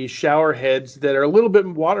in the shower heads that are a little bit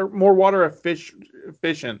more water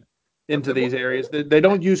efficient into these areas. They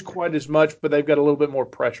don't use quite as much, but they've got a little bit more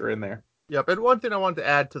pressure in there. Yep, and one thing I wanted to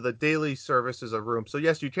add to the daily services of rooms. So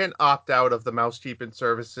yes, you can opt out of the mousekeeping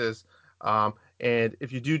services, and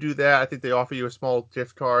if you do that, I think they offer you a small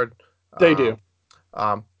gift card. They do,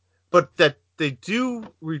 but that they do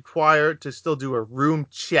require to still do a room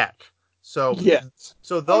check. So yes,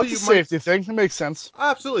 so though you might safety thing, it makes sense.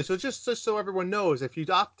 Absolutely. So just so everyone knows, if you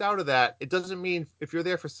opt out of that, it doesn't mean if you're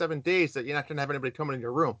there for 7 days that you're not going to have anybody coming in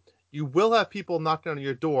your room. You will have people knocking on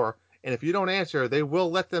your door. And if you don't answer, they will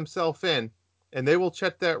let themselves in, and they will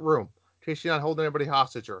check that room in case you're not holding anybody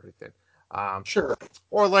hostage or anything. Sure.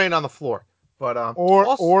 Or laying on the floor. But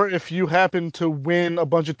or if you happen to win a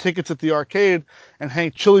bunch of tickets at the arcade and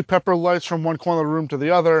hang chili pepper lights from one corner of the room to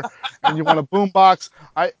the other, and you want a boombox,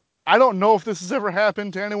 I don't know if this has ever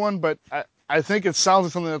happened to anyone, but I think it sounds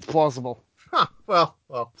like something that's plausible. Huh. Well.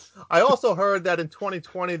 I also heard that in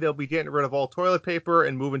 2020 they'll be getting rid of all toilet paper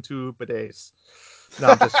and moving to bidets. No,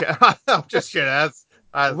 I'm just kidding. I'm just kidding.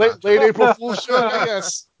 I Late April Fool's joke, I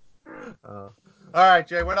guess. All right,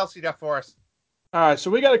 Jay, what else you got for us? All right,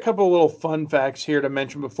 so we got a couple of little fun facts here to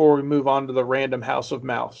mention before we move on to the random House of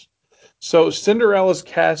Mouse. So Cinderella's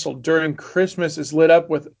castle during Christmas is lit up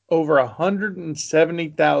with over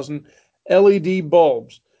 170,000 LED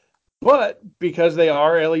bulbs. But because they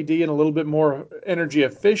are LED and a little bit more energy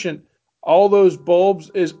efficient, all those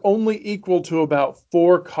bulbs is only equal to about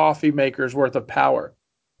 4 coffee makers worth of power.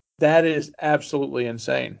 That is absolutely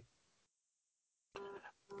insane.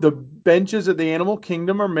 The benches at the animal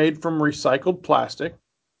kingdom are made from recycled plastic.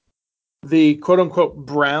 The quote unquote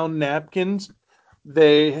brown napkins,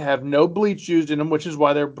 they have no bleach used in them, which is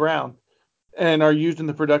why they're brown and are used in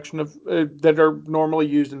the production of that are normally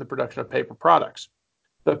used in the production of paper products.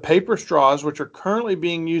 The paper straws, which are currently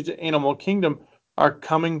being used at Animal Kingdom, are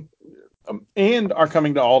coming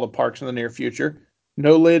to all the parks in the near future.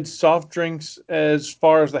 No lids, soft drinks, as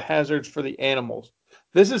far as the hazards for the animals.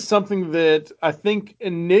 This is something that I think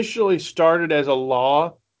initially started as a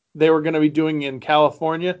law they were going to be doing in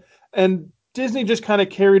California, and Disney just kind of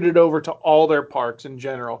carried it over to all their parks in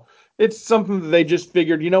general. It's something that they just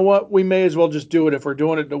figured, you know what, we may as well just do it. If we're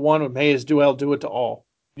doing it to one, we may as well do it to all.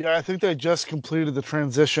 Yeah, I think they just completed the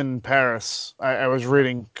transition in Paris. I was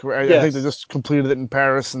reading. I think they Yes. just completed it in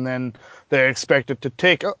Paris, and then they expect it to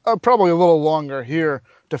take probably a little longer here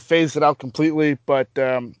to phase it out completely. But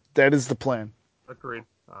that is the plan. Agreed.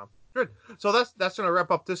 Good. So that's going to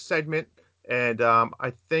wrap up this segment. And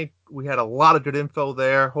I think we had a lot of good info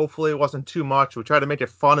there. Hopefully, it wasn't too much. We tried to make it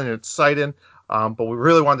fun and exciting, but we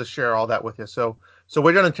really wanted to share all that with you. So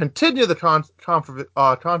we're going to continue the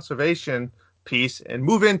conservation piece and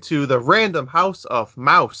move into the random House of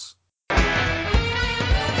Mouse. Knocking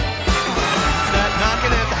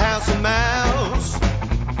at the House of Mouse.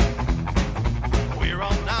 We're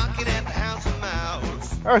all knocking at the House of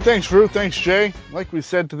Mouse. All right, thanks, Drew. Thanks, Jay. Like we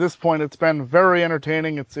said, to this point, it's been very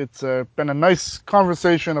entertaining. It's been a nice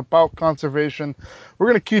conversation about conservation. We're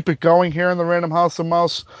going to keep it going here in the Random House of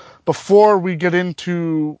Mouse. Before we get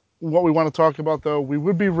into what we want to talk about, though, we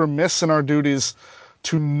would be remiss in our duties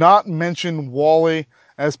to not mention WALL-E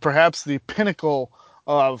as perhaps the pinnacle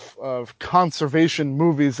of conservation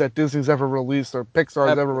movies that Disney's ever released or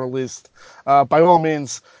Pixar's ever released. By all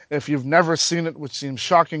means, if you've never seen it, which seems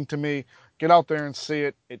shocking to me, get out there and see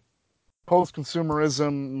it. It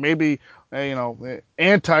post-consumerism, maybe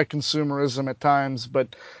anti-consumerism at times,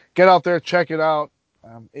 but get out there, check it out.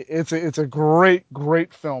 It's a great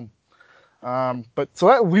film. But so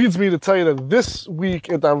that leads me to tell you that this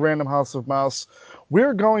week at the Random House of Mouse,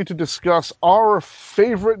 we're going to discuss our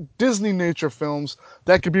favorite Disney nature films.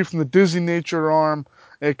 That could be from the Disney Nature arm.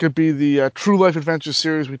 It could be the True Life Adventure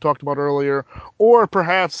series we talked about earlier, or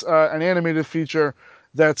perhaps an animated feature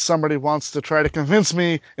that somebody wants to try to convince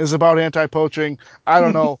me is about anti-poaching. I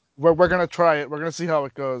don't know. We're going to try it. We're going to see how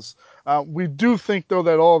it goes. We do think, though,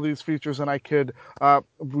 that all of these features, and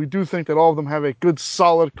we do think that all of them have a good,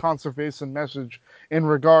 solid conservation message in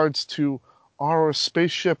regards to our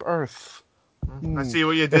spaceship Earth. I see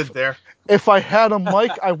what you did there. If I had a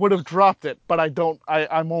mic, I would have dropped it, but I don't.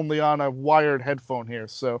 I'm only on a wired headphone here.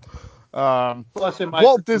 So,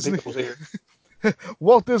 Walt Disney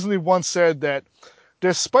once said that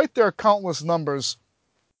despite their countless numbers,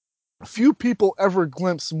 few people ever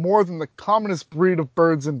glimpse more than the commonest breed of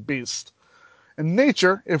birds and beasts. And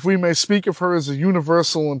nature, if we may speak of her as a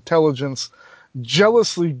universal intelligence,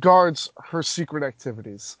 jealously guards her secret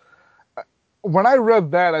activities. When I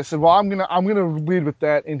read that, I said, well, I'm gonna lead with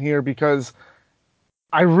that in here because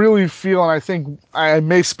I really feel, and I think I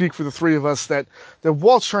may speak for the three of us, that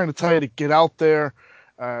Walt's trying to tell you to get out there.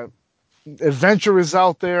 Adventure is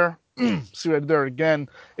out there. See what I did there again.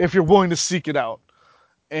 If you're willing to seek it out.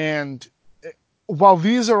 And while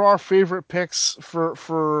these are our favorite picks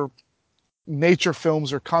for nature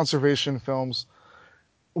films or conservation films,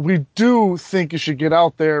 we do think you should get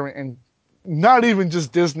out there and not even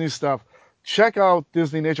just Disney stuff. Check out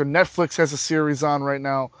Disney Nature. Netflix has a series on right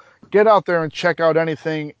now. Get out there and check out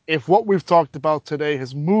anything. If what we've talked about today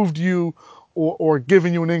has moved you or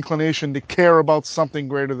given you an inclination to care about something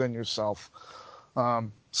greater than yourself.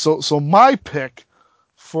 So my pick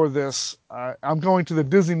for this, I'm going to the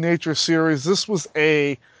Disney Nature series. This was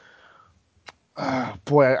I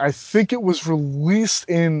think it was released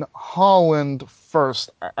in Holland first.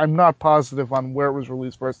 I'm not positive on where it was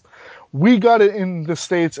released first. We got it in the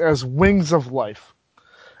States as Wings of Life.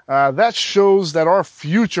 That shows that our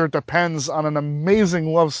future depends on an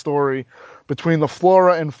amazing love story between the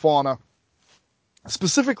flora and fauna,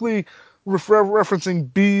 specifically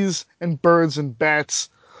referencing bees and birds and bats,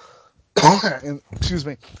 and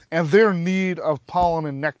their need of pollen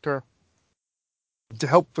and nectar. to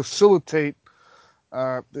help facilitate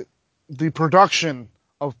the production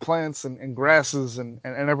of plants and grasses and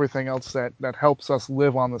everything else that helps us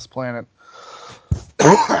live on this planet.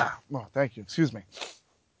 Oh, thank you. Excuse me.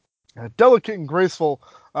 Delicate and graceful,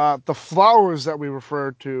 the flowers that we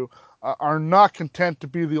referred to are not content to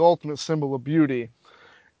be the ultimate symbol of beauty.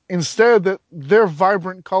 Instead, that their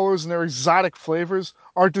vibrant colors and their exotic flavors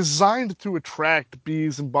are designed to attract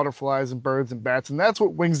bees and butterflies and birds and bats, and that's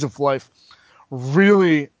what Wings of Life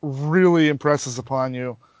really, really impresses upon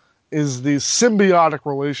you, is the symbiotic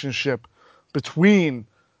relationship between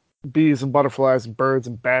bees and butterflies and birds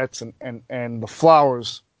and bats and the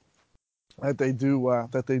flowers that they do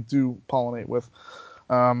pollinate with.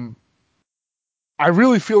 I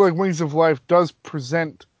really feel like Wings of Life does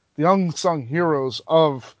present the unsung heroes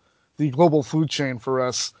of the global food chain for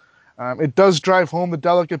us. It does drive home the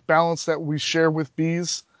delicate balance that we share with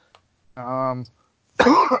bees.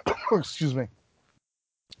 Excuse me.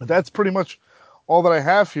 That's pretty much all that I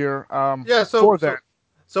have here.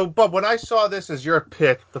 But when I saw this as your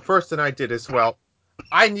pick, the first thing I did is, well,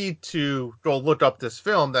 I need to go look up this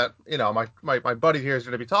film that, my buddy here is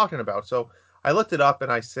going to be talking about. So I looked it up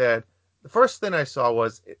and I said, the first thing I saw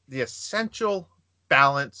was the essential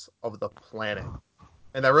balance of the planet.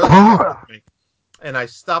 And that really stuck with me. And I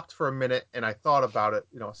stopped for a minute and I thought about it,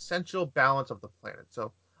 essential balance of the planet.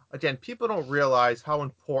 So again, people don't realize how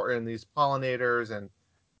important these pollinators and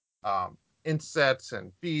insects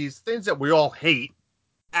and bees, things that we all hate,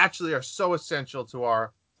 actually are so essential to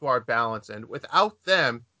our balance. And without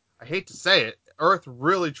them, I hate to say it, Earth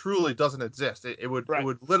really truly doesn't exist. It would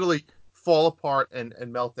literally fall apart and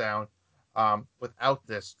melt down without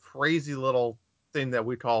this crazy little thing that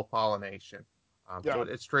we call pollination. So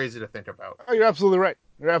it's crazy to think about. Oh, you're absolutely right.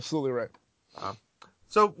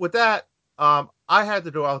 So with that, I had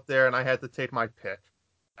to go out there and I had to take my pick.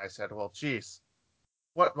 I said, well, geez,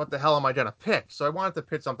 what the hell am I going to pick? So I wanted to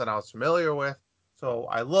pick something I was familiar with. So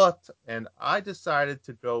I looked and I decided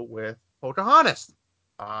to go with Pocahontas.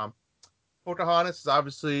 Pocahontas is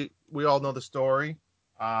obviously, we all know the story.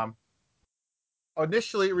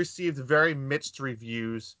 Initially, it received very mixed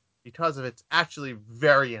reviews because of it's actually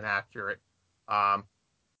very inaccurate.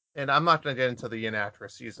 And I'm not going to get into the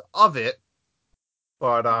inaccuracies of it,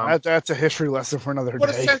 but that's a history lesson for another day.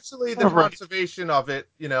 But essentially, the conservation of it,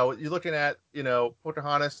 you're looking at,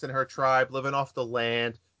 Pocahontas and her tribe living off the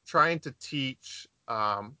land, trying to teach,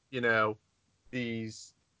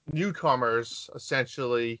 these newcomers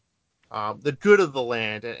essentially the good of the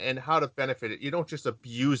land and how to benefit it. You don't just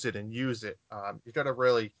abuse it and use it. You got to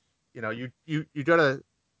really, you got to,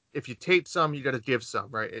 if you take some, you got to give some,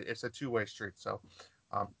 right? It's a two-way street. So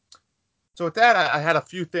with that, I had a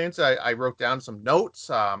few things. I wrote down some notes.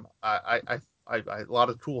 I a lot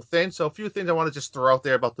of cool things. So a few things I want to just throw out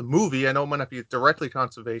there about the movie. I know it might not be directly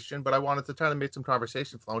conservation, but I wanted to try to make some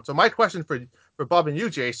conversation flowing. So my question for Bob and you,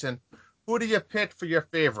 Jason, who do you pick for your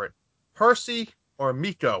favorite, Percy or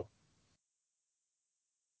Meeko?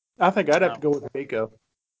 I think I'd have to go with Meeko.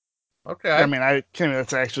 Okay. I mean,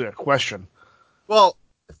 that's actually a question. Well,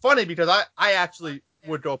 funny because I actually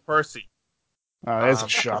would go Percy. That's a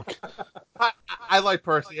shock. I like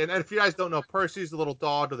Percy, and if you guys don't know, Percy's the little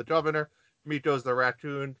dog of the governor. Meeko's the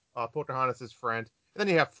raccoon. Pocahontas' friend. And then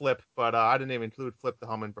you have Flip, but I didn't even include Flip the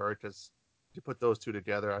hummingbird because if you put those two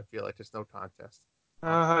together, I feel like there's no contest.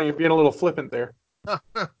 You're being a little flippant there.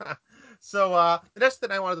 So the next thing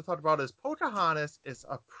I wanted to talk about is Pocahontas is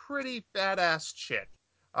a pretty badass chick.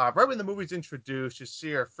 Right when the movie's introduced, you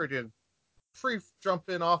see her friggin' free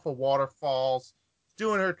jumping off of waterfalls,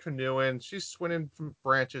 doing her canoeing. She's swinging from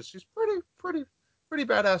branches. She's pretty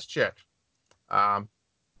badass chick. I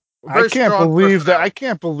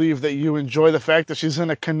can't believe that you enjoy the fact that she's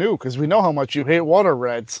in a canoe because we know how much you hate water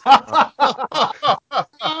rats.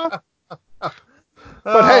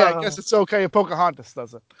 But hey, I guess it's okay if Pocahontas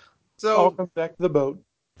does it. So I'll come back to the boat.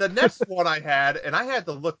 The next one I had, and I had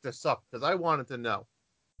to look this up because I wanted to know.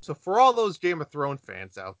 So for all those Game of Thrones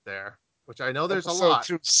fans out there, which I know there's a lot.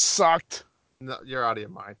 Episode 2 sucked. No, you're out of your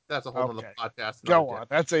mind. That's a whole other podcast. Go on.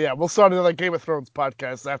 We'll start another Game of Thrones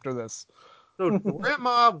podcast after this. So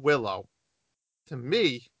Grandma Willow, to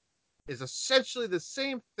me, is essentially the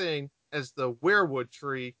same thing as the weirwood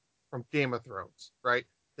tree from Game of Thrones, right?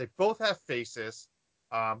 They both have faces.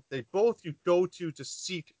 They both you go to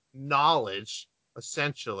seek knowledge,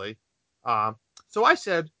 essentially. So I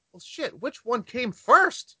said, well, shit, which one came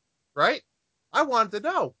first, right? I wanted to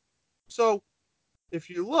know. So if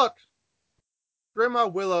you look, Grandma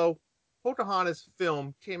Willow, Pocahontas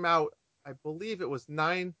film came out, I believe it was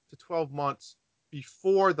 9 to 12 months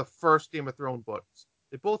before the first Game of Thrones books.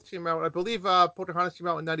 They both came out, I believe Pocahontas came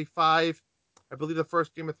out in 95, I believe the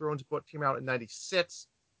first Game of Thrones book came out in '96,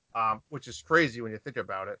 which is crazy when you think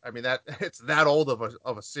about it. I mean, that it's that old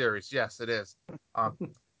of a series. Yes, it is. Um,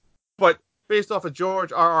 but based off of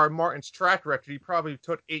George R. R. Martin's track record, he probably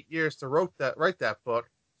took 8 years to write that book.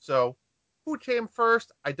 So, who came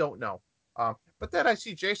first? I don't know. But then I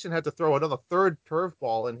see Jason had to throw another third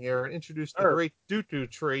curveball in here and introduce the great Dutu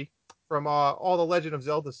tree from all the Legend of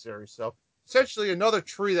Zelda series. So, essentially, another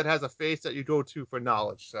tree that has a face that you go to for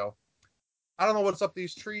knowledge. So, I don't know what's up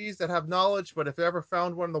these trees that have knowledge, but if I ever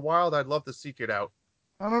found one in the wild, I'd love to seek it out.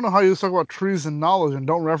 I don't know how you talk about trees and knowledge and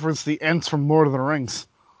don't reference the Ents from Lord of the Rings.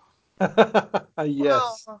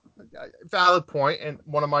 Yes. Well, valid point, and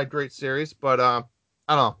one of my great series, but I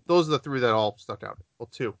don't know. Those are the three that all stuck out. Well,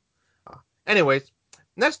 two. Anyways,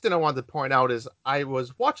 next thing I wanted to point out is I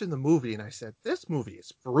was watching the movie and I said, this movie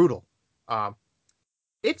is brutal.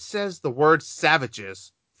 It says the word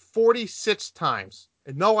savages 46 times.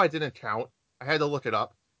 And no, I didn't count. I had to look it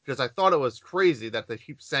up because I thought it was crazy that they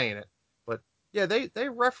keep saying it. But yeah, they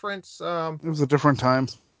reference. It was a different time.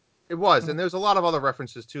 It was, and there's a lot of other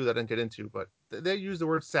references too that I didn't get into, but they use the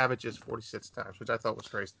word savages 46 times, which I thought was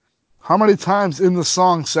crazy. How many times in the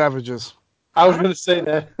song Savages? I was going to say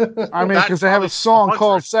that. I mean, because they have a song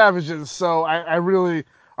called Savages, so I really...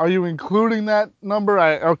 Are you including that number?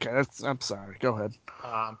 Okay, I'm sorry. Go ahead.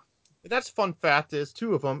 That's a fun fact is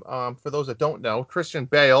two of them. For those that don't know, Christian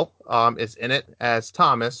Bale is in it as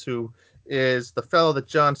Thomas, who is the fellow that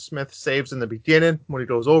John Smith saves in the beginning when he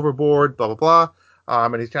goes overboard, blah, blah, blah.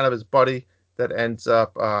 And he's kind of his buddy that ends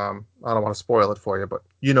up, I don't want to spoil it for you, but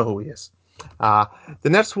you know who he is. The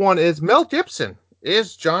next one is Mel Gibson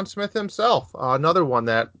is John Smith himself. Another one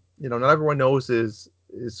that, not everyone knows is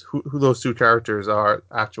who those two characters are,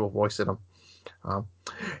 actual voicing them.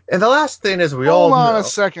 And the last thing is Hold on a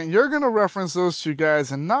second. You're going to reference those two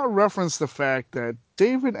guys and not reference the fact that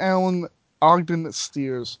David Allen Ogden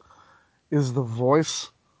Stiers is the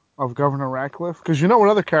voice of Governor Ratcliffe? Because you know what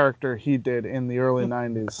other character he did in the early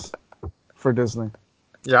 90s for Disney?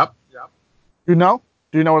 Yep. You know?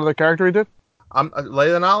 Do you know what other character he did?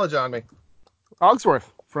 Lay the knowledge on me.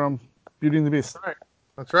 Cogsworth from Beauty and the Beast.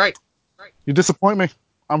 That's right. You disappoint me.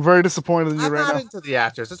 I'm very disappointed in you right now. I'm not into the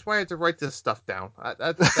actors. That's why I had to write this stuff down.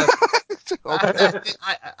 I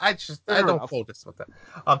don't focus with that.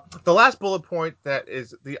 The last bullet point that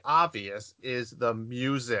is the obvious is the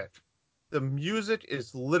music. The music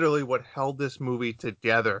is literally what held this movie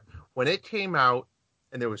together. When it came out,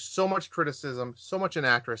 and there was so much criticism, so much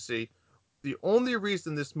inaccuracy, the only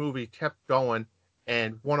reason this movie kept going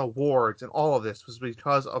and won awards and all of this was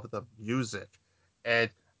because of the music. And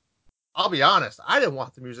I'll be honest, I didn't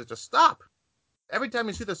want the music to stop. Every time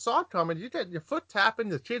you see the song coming, you get your foot tapping,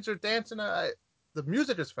 the kids are dancing. The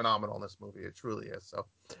music is phenomenal in this movie. It truly is. So,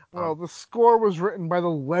 well, the score was written by the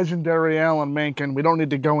legendary Alan Menken. We don't need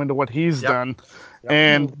to go into what he's done. Yep.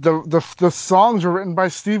 And the songs were written by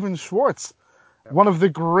Stephen Schwartz, one of the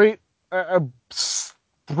great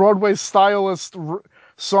Broadway stylist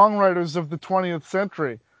songwriters of the 20th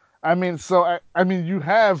century. I mean, you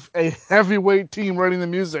have a heavyweight team writing the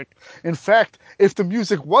music. In fact, if the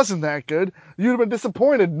music wasn't that good, you'd have been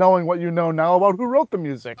disappointed knowing what you know now about who wrote the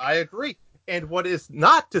music. I agree. And what is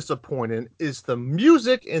not disappointing is the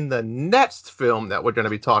music in the next film that we're going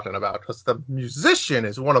to be talking about, because the musician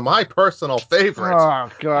is one of my personal favorites.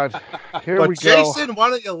 Oh, God. Here we go. Jason, why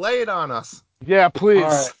don't you lay it on us? Yeah, please.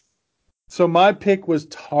 Right. So my pick was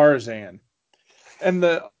Tarzan. And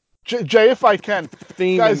the... Jay, if I can,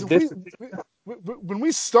 guys, this... when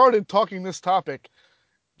we started talking this topic,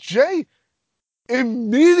 Jay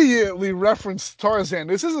immediately referenced Tarzan.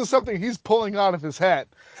 This isn't something he's pulling out of his hat.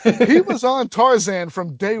 He was on Tarzan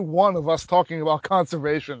from day one of us talking about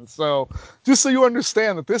conservation. So just so you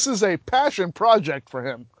understand that this is a passion project for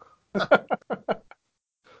him.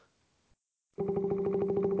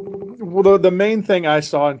 Well, the main thing I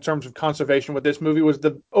saw in terms of conservation with this movie was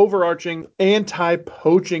the overarching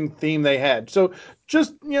anti-poaching theme they had. So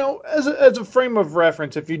just, as a frame of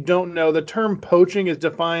reference, if you don't know, the term poaching is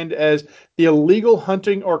defined as the illegal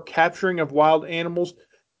hunting or capturing of wild animals,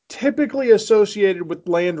 typically associated with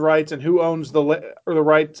land rights and who owns the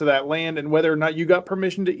right to that land and whether or not you got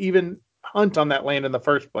permission to even hunt on that land in the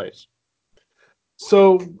first place.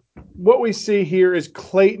 So what we see here is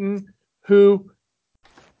Clayton, who...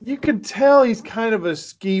 You can tell he's kind of a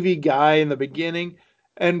skeevy guy in the beginning,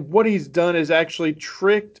 and what he's done is actually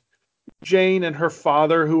tricked Jane and her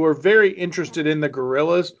father, who are very interested in the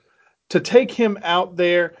gorillas, to take him out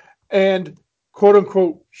there and,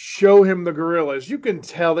 quote-unquote, show him the gorillas. You can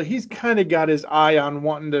tell that he's kind of got his eye on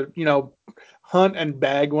wanting to, hunt and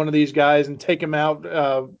bag one of these guys and take him out,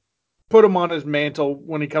 put him on his mantle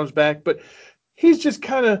when he comes back. But he's just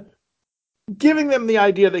kind of giving them the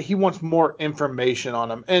idea that he wants more information on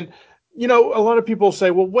them. And, you know, a lot of people say,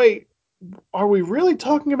 well, wait, are we really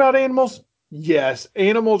talking about animals? Yes,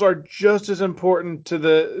 animals are just as important to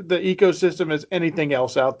the ecosystem as anything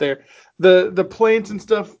else out there. The plants and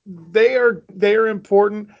stuff, they are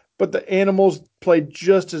important, but the animals play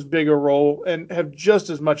just as big a role and have just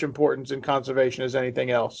as much importance in conservation as anything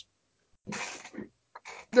else.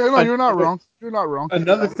 Yeah, no, you're not wrong. You're not wrong.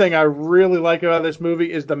 Another thing I really like about this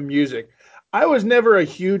movie is the music. I was never a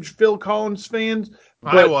huge Phil Collins fan,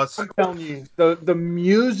 I but was. I'm telling you, the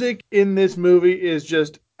music in this movie is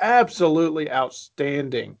just absolutely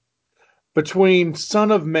outstanding. Between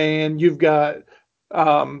Son of Man, you've got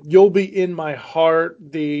You'll Be in My Heart,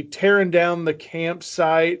 the Tearing Down the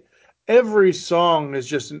Campsite. Every song is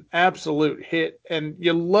just an absolute hit, and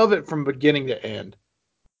you love it from beginning to end.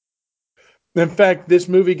 In fact, this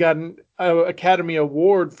movie got an Academy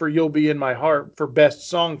Award for You'll Be in My Heart for Best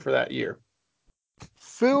Song for that year.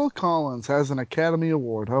 Phil Collins has an Academy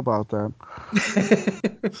Award. How about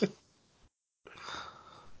that?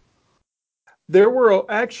 There were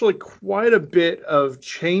actually quite a bit of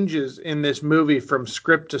changes in this movie from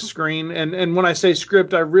script to screen. And when I say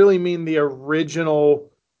script, I really mean the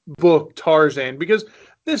original book, Tarzan, because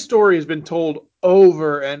this story has been told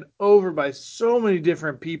over and over by so many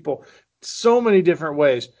different people, so many different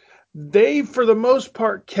ways. They, for the most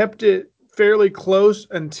part, kept it fairly close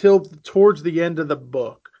until towards the end of the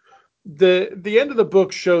book. The end of the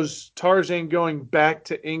book shows Tarzan going back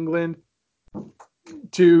to England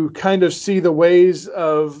to kind of see the ways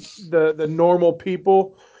of the normal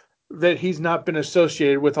people that he's not been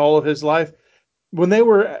associated with all of his life. When they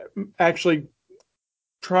were actually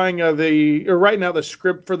writing out the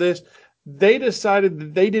script for this, they decided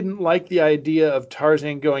that they didn't like the idea of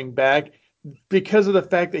Tarzan going back because of the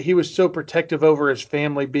fact that he was so protective over his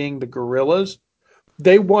family being the gorillas.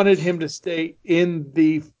 They wanted him to stay in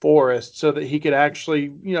the forest so that he could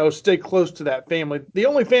actually, stay close to that family, the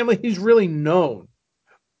only family he's really known.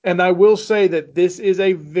 And I will say that this is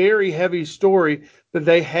a very heavy story that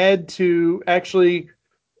they had to actually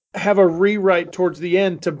have a rewrite towards the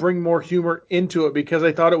end to bring more humor into it because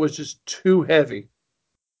I thought it was just too heavy.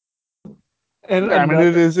 And Yeah, I mean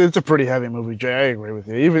it's a pretty heavy movie, Jay. I agree with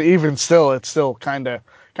you. Even still, it's still kind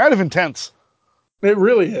of intense. It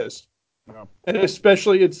really is. Yeah. And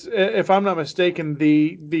especially, it's, if I'm not mistaken,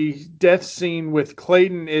 the death scene with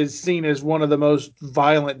Clayton is seen as one of the most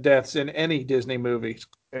violent deaths in any Disney movie.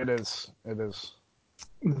 It is. It is.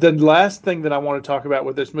 The last thing that I want to talk about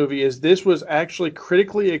with this movie is this was actually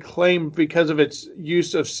critically acclaimed because of its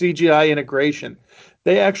use of CGI integration.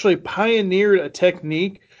 They actually pioneered a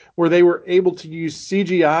technique where they were able to use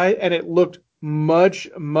CGI and it looked much,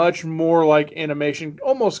 much more like animation,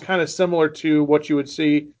 almost kind of similar to what you would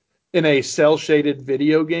see in a cel shaded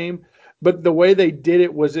video game. But the way they did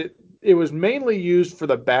it was it was mainly used for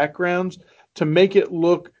the backgrounds to make it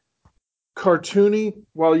look cartoony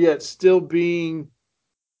while yet still being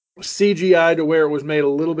CGI to where it was made a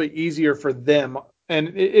little bit easier for them,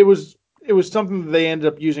 and it was something that they ended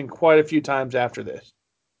up using quite a few times after this.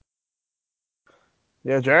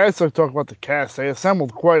 Yeah, Jay, I also talk about the cast. They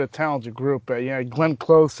assembled quite a talented group. Glenn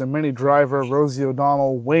Close and Minnie Driver, Rosie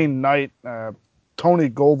O'Donnell, Wayne Knight, Tony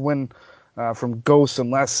Goldwyn from Ghost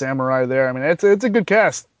and Last Samurai. There, I mean, it's a good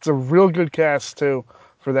cast. It's a real good cast too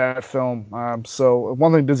for that film. So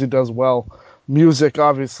one thing Disney does well, music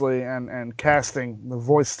obviously, and casting, the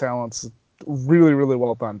voice talents, really really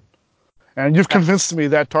well done. And you've convinced me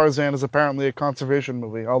that Tarzan is apparently a conservation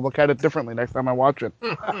movie. I'll look at it differently next time I watch it.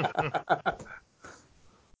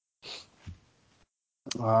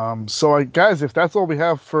 So, guys, if that's all we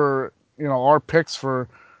have for our picks for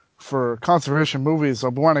conservation movies, I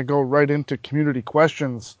want to go right into community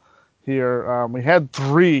questions here. We had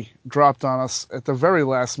 3 dropped on us at the very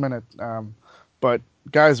last minute, but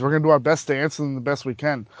guys, we're gonna do our best to answer them the best we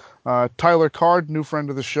can. Tyler Card, new friend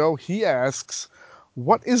of the show, he asks,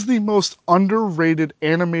 "What is the most underrated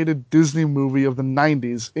animated Disney movie of the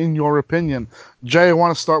 '90s, in your opinion?" Jay, I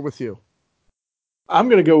want to start with you. I'm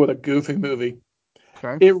going to go with a Goofy movie.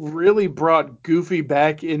 Okay. It really brought Goofy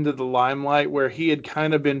back into the limelight where he had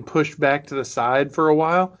kind of been pushed back to the side for a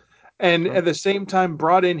while, and Okay. at the same time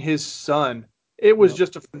brought in his son. It was Yep.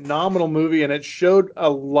 just a phenomenal movie, and it showed a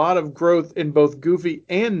lot of growth in both Goofy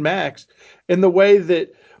and Max in the way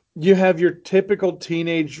that you have your typical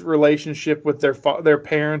teenage relationship with their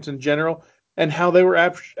parents in general, and how they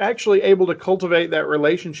were actually able to cultivate that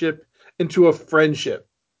relationship into a friendship.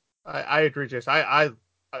 I agree, Jason. I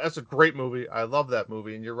that's a great movie. I love that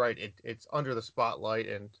movie, and you're right. It's under the spotlight,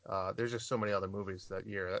 and there's just so many other movies that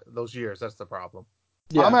year, those years. That's the problem.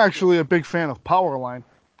 I'm actually a big fan of Powerline.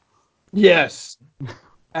 Yes.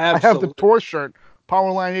 I have the Absolutely. tour shirt,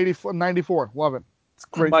 Powerline 94. Love it. It's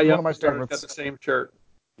great. My One of my youngest daughter's got favorites. the same shirt.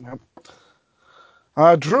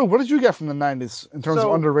 Yep. Drew, what did you get from the 90s in terms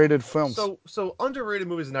of underrated films? So underrated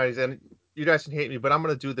movies in the 90s, and you guys can hate me, but I'm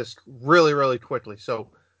going to do this really, really quickly. So,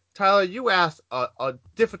 Tyler, you asked a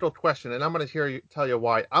difficult question, and I'm going to tell you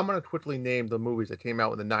why. I'm going to quickly name the movies that came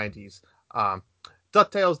out in the 90s. Um,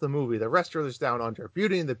 DuckTales, the movie, The Rescuers Down Under,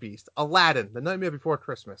 Beauty and the Beast, Aladdin, The Nightmare Before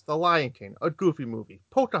Christmas, The Lion King, A Goofy Movie,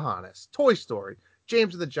 Pocahontas, Toy Story,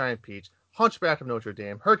 James and the Giant Peach, Hunchback of Notre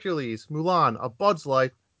Dame, Hercules, Mulan, A Bug's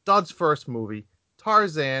Life, Doug's First Movie,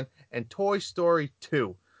 Tarzan, and Toy Story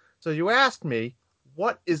 2. So you asked me,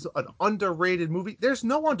 what is an underrated movie? There's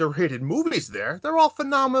no underrated movies there. They're all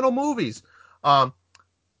phenomenal movies. Um,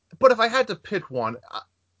 but if I had to pick one,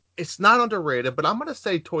 it's not underrated, but I'm going to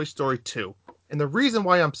say Toy Story 2. And the reason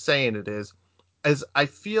why I'm saying it is I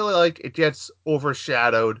feel like it gets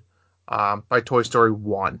overshadowed by Toy Story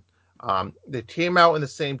 1. They came out in the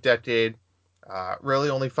same decade, really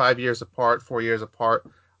only 5 years apart, 4 years apart.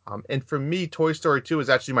 And for me, Toy Story 2 is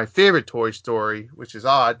actually my favorite Toy Story, which is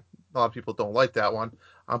odd. A lot of people don't like that one.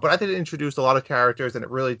 But I think it introduced a lot of characters and it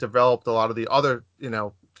really developed a lot of the other,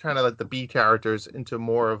 kind of like the B characters into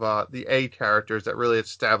more of the A characters that really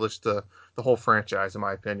established the whole franchise, in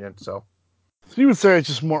my opinion. So you would say it's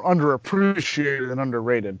just more underappreciated than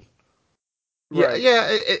underrated. Right.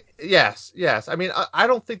 Yes. I mean, I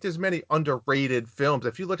don't think there's many underrated films.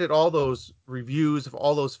 If you look at all those reviews of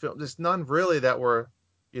all those films, there's none really that were,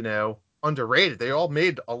 underrated. They all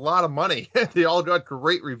made a lot of money. They all got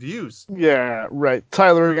great reviews. Yeah, right.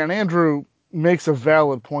 Tyler, again, Andrew makes a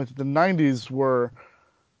valid point that the 90s were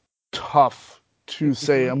tough to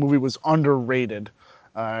say a movie was underrated.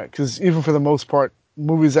 Because even for the most part,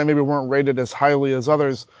 movies that maybe weren't rated as highly as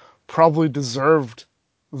others probably deserved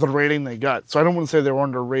the rating they got. So I don't want to say they were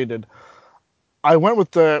underrated. I went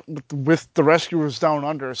with the Rescuers Down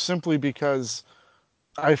Under simply because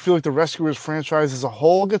I feel like the Rescuers franchise as a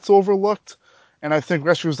whole gets overlooked, and I think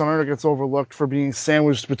Rescuers Down Under gets overlooked for being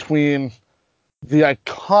sandwiched between the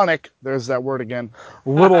iconic, there's that word again,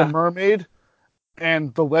 Little Mermaid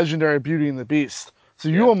and the legendary Beauty and the Beast. So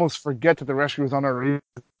you almost forget that the Rescuers Down Under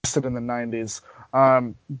existed in the 90s.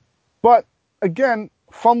 But again,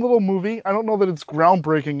 fun little movie. I don't know that it's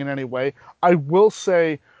groundbreaking in any way. I will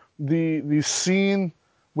say the scene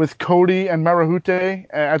with Cody and Marahute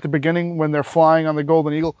at the beginning when they're flying on the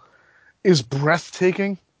Golden Eagle is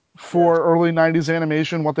breathtaking for early 90s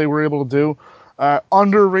animation, what they were able to do.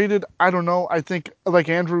 Underrated, I don't know. I think, like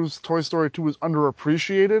Andrew's Toy Story 2 is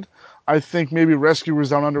underappreciated. I think maybe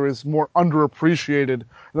Rescuers Down Under is more underappreciated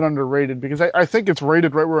than underrated because I think it's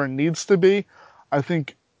rated right where it needs to be. I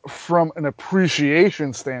think from an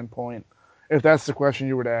appreciation standpoint, if that's the question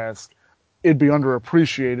you were to ask, it'd be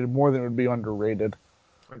underappreciated more than it would be underrated.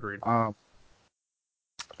 Agreed.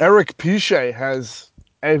 Eric Piche has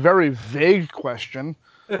a very vague question.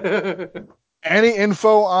 Any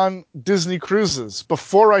info on Disney cruises?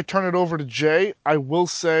 Before I turn it over to Jay, I will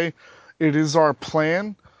say it is our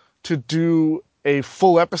plan to do a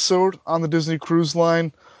full episode on the Disney Cruise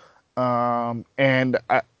Line. And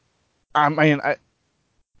I mean,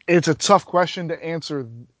 it's a tough question to answer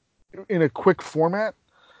in a quick format.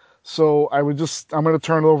 So I'm going to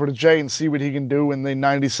turn it over to Jay and see what he can do in the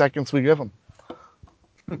 90 seconds we give him.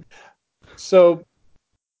 So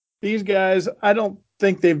these guys, I don't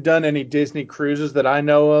think they've done any Disney cruises that I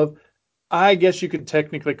know of. I guess you could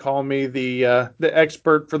technically call me the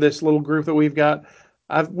expert for this little group that we've got.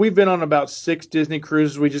 We've been on about 6 Disney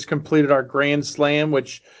cruises. We just completed our Grand Slam,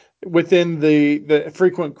 which within the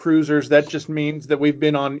frequent cruisers, that just means that we've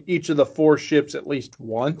been on each of the 4 ships at least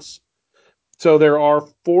once. So there are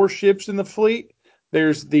 4 ships in the fleet.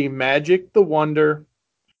 There's the Magic, the Wonder,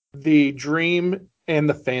 the Dream, and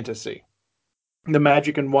the Fantasy. The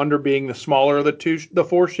Magic and Wonder being the smaller of the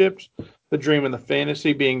 4 ships, the Dream and the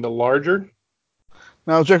Fantasy being the larger.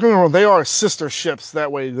 Now, Jack, they are sister ships.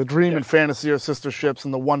 That way, the Dream and Fantasy are sister ships,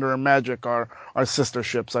 and the Wonder and Magic are sister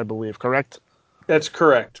ships, I believe. Correct? That's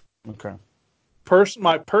correct. Okay.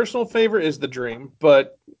 My personal favorite is the Dream,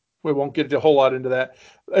 but we won't get a whole lot into that.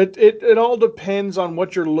 It all depends on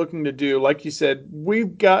what you're looking to do. Like you said,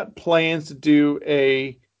 we've got plans to do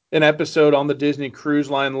an episode on the Disney Cruise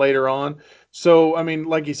Line later on. So, I mean,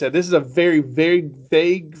 like you said, this is a very, very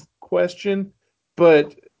vague question,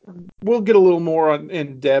 but we'll get a little more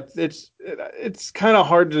in depth. It's kind of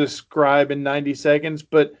hard to describe in 90 seconds,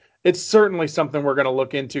 but it's certainly something we're going to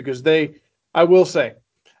look into because I will say,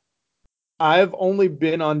 I've only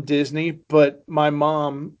been on Disney, but my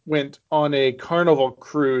mom went on a Carnival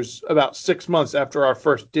cruise about 6 months after our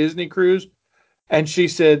first Disney cruise, and she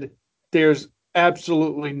said there's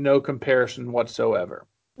absolutely no comparison whatsoever.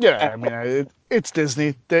 Yeah, I mean, it's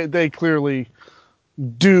Disney. They clearly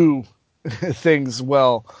do things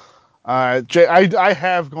well. Jay, I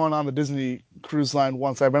have gone on the Disney cruise line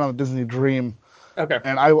once. I've been on the Disney Dream, Okay.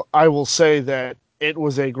 and I will say that it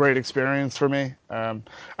was a great experience for me.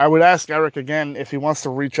 I would ask Eric again if he wants to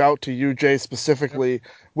reach out to you, Jay, specifically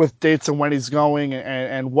with dates and when he's going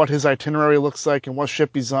and what his itinerary looks like and what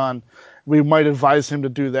ship he's on. We might advise him to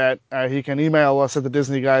do that. He can email us at the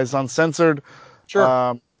Disney Guys Uncensored,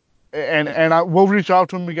 Sure. we'll reach out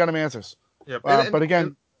to him. We get him answers. Yep. But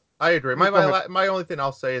again, I agree. go ahead. My only thing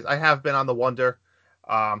I'll say is I have been on the Wonder.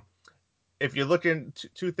 Um, if you're looking,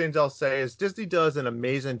 two things I'll say is Disney does an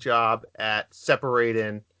amazing job at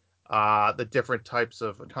separating the different types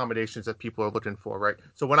of accommodations that people are looking for, right?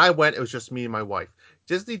 So when I went, it was just me and my wife.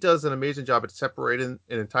 Disney does an amazing job at separating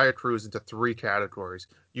an entire cruise into three categories.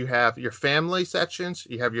 You have your family sections,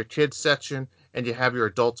 you have your kids section, and you have your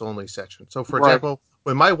adults only section. So, for Right. example,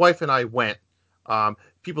 when my wife and I went,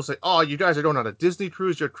 people say, "Oh, you guys are going on a Disney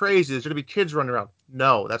cruise. You're crazy. There's going to be kids running around."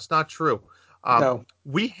 No, that's not true. No.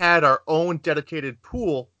 We had our own dedicated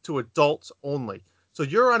pool to adults only. So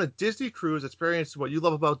you're on a Disney cruise experiencing what you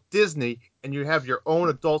love about Disney, and you have your own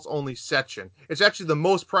adults only section. It's actually the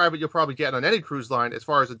most private you'll probably get on any cruise line as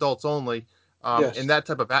far as adults only, in Yes. that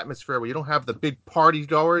type of atmosphere where you don't have the big party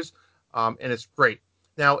goers, and it's great.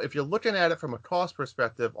 Now, if you're looking at it from a cost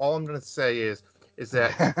perspective, all I'm going to say is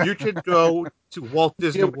that you could go to Walt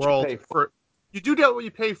Disney Get what you World pay for. for you do get what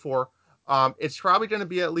you pay for. It's probably going to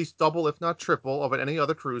be at least double, if not triple, of any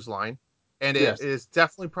other cruise line. And it Yes. is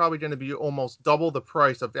definitely probably going to be almost double the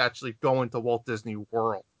price of actually going to Walt Disney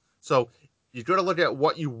World. So you got to look at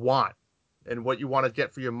what you want and what you want to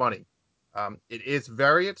get for your money. It is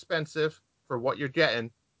very expensive for what you're getting,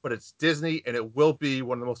 but it's Disney, and it will be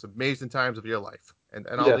one of the most amazing times of your life. And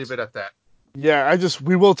I'll leave Yes. it at that. Yeah,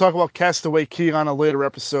 we will talk about Castaway Key on a later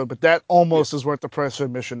episode, but that almost Yes. is worth the price of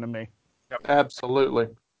admission to me. Absolutely.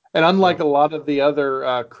 And unlike a lot of the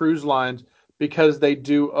other cruise lines, because they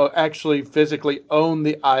do actually physically own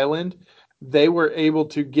the island, they were able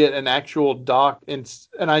to get an actual dock. And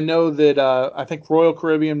I know that I think Royal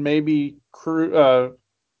Caribbean, maybe uh,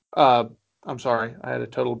 I'm sorry, I had a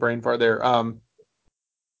total brain fart there.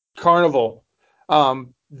 Carnival.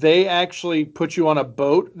 They actually put you on a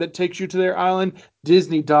boat that takes you to their island.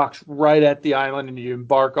 Disney docks right at the island, and you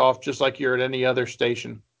embark off just like you're at any other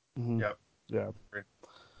station. Mm-hmm. Yep. Yeah.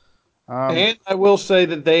 And I will say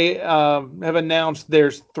that they have announced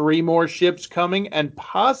there's 3 more ships coming and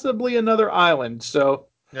possibly another island. So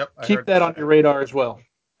Yep. I keep heard that on your radar as well.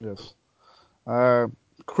 Yes.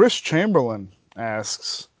 Chris Chamberlain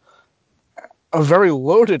asks a very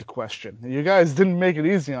loaded question. You guys didn't make it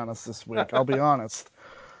easy on us this week, I'll be honest.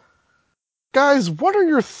 Guys, what are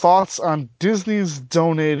your thoughts on Disney's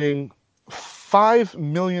donating $5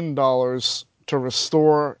 million to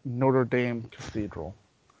restore Notre Dame Cathedral?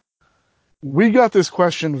 We got this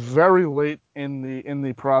question very late in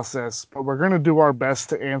the process, but we're going to do our best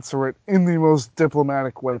to answer it in the most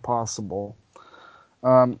diplomatic way possible.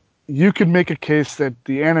 You could make a case that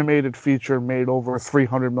the animated feature made over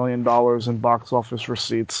 $300 million in box office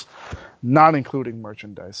receipts, not including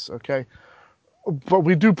merchandise, okay? But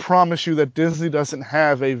we do promise you that Disney doesn't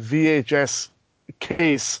have a VHS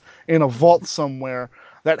case in a vault somewhere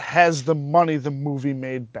that has the money the movie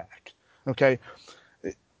made back, okay?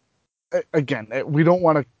 Again, we don't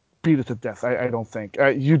want to beat it to death, I don't think.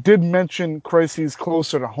 You did mention crises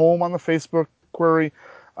closer to home on the Facebook query.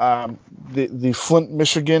 The Flint,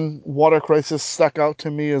 Michigan water crisis stuck out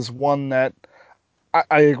to me as one that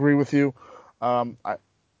I agree with you.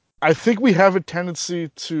 I think we have a tendency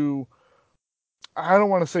to, I don't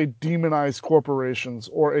want to say demonize corporations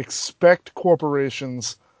or expect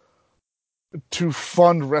corporations to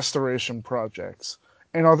fund restoration projects.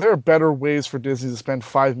 And are there better ways for Disney to spend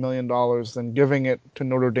 $5 million than giving it to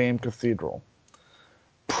Notre Dame Cathedral?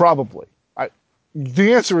 Probably.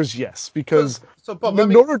 The answer is yes, because Bob, the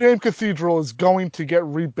Notre Dame Cathedral is going to get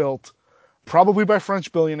rebuilt, probably by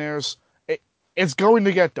French billionaires. It's going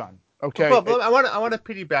to get done. Okay. Bob, I want to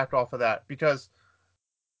piggyback off of that because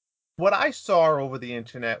what I saw over the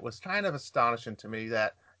internet was kind of astonishing to me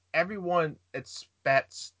that everyone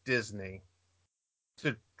expects Disney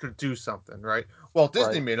to do something, right? Well,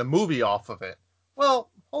 Disney made a movie off of it. Well,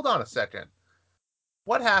 hold on a second.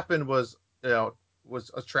 What happened was a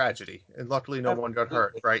tragedy, and luckily no one got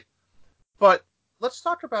hurt, right? But let's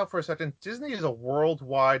talk about for a second. Disney is a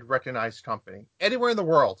worldwide recognized company. Anywhere in the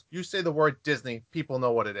world, you say the word Disney, people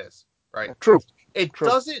know what it is, right? True. It True.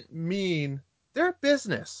 doesn't mean they're a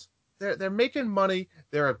business. They're making money.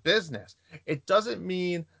 They're a business. It doesn't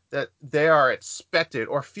mean that they are expected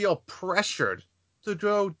or feel pressured to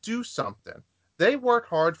go do something. They work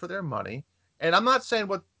hard for their money, and I'm not saying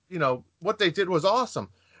what they did was awesome,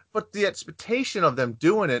 but the expectation of them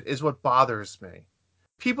doing it is what bothers me.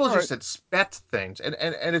 People All right. just expect things,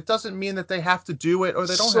 and it doesn't mean that they have to do it or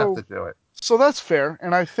they don't have So to do it. so that's fair,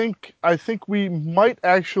 and I think we might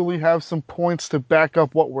actually have some points to back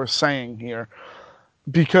up what we're saying here,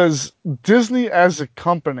 because Disney as a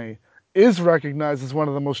company is recognized as one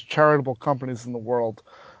of the most charitable companies in the world.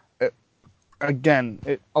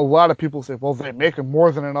 A lot of people say, well, they make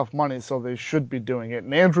more than enough money, so they should be doing it.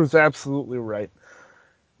 And Andrew's absolutely right.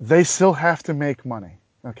 They still have to make money,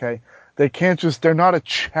 okay? They can't just, they're not a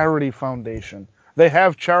charity foundation. They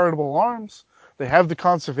have charitable arms. They have the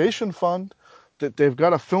conservation fund. That they've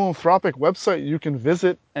got a philanthropic website you can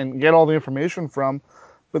visit and get all the information from.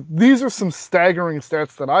 But these are some staggering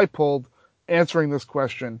stats that I pulled answering this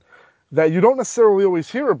question that you don't necessarily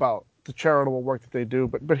always hear about the charitable work that they do,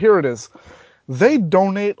 but here it is. They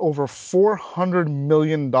donate over $400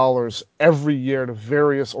 million every year to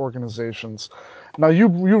various organizations. Now, you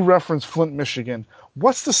referenced Flint, Michigan.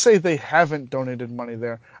 What's to say they haven't donated money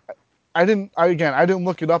there? I didn't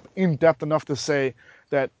look it up in depth enough to say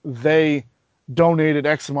that they donated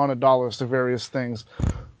X amount of dollars to various things.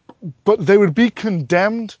 But they would be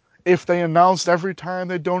condemned if they announced every time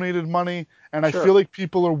they donated money, and I feel like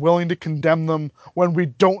people are willing to condemn them when we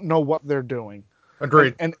don't know what they're doing.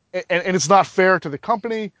 Agreed. And it's not fair to the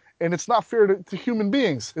company, and it's not fair to human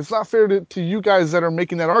beings. It's not fair to you guys that are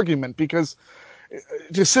making that argument, because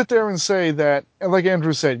to sit there and say that, and like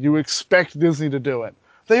Andrew said, you expect Disney to do it.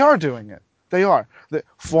 They are doing it. They are.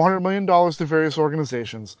 $400 million to various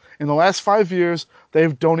organizations. In the last 5 years,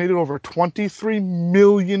 they've donated over 23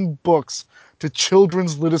 million books to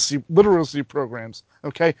children's literacy programs.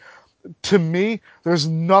 Okay? To me, there's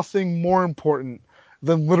nothing more important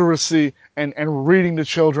than literacy and reading to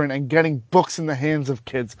children and getting books in the hands of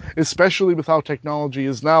kids, especially with how technology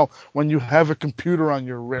is now when you have a computer on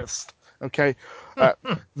your wrist. Okay?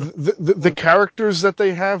 The characters that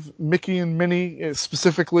they have, Mickey and Minnie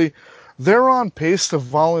specifically, they're on pace to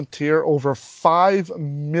volunteer over 5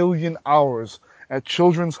 million hours at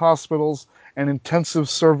children's hospitals and intensive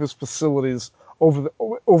service facilities over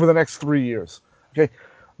the next 3 years. Okay?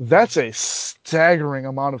 That's a staggering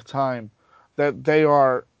amount of time that they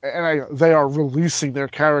are releasing their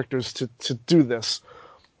characters to do this.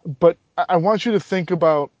 But I want you to think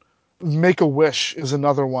about Make-A-Wish is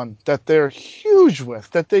another one that they're huge with,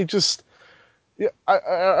 that they just...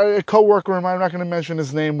 a coworker of mine, I'm not going to mention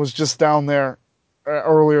his name, was just down there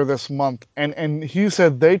earlier this month, and he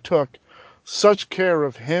said they took such care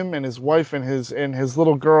of him and his wife and his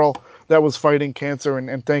little girl that was fighting cancer,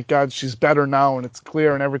 and thank God she's better now and it's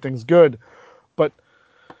clear and everything's good. But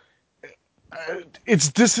it's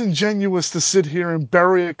disingenuous to sit here and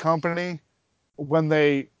bury a company when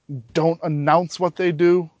they don't announce what they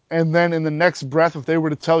do, and then in the next breath, if they were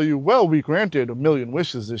to tell you, well, we granted 1 million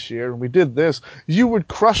wishes this year and we did this, you would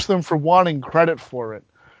crush them for wanting credit for it.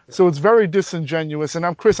 So it's very disingenuous.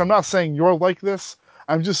 And Chris, I'm not saying you're like this.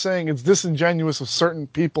 I'm just saying it's disingenuous of certain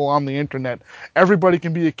people on the internet. Everybody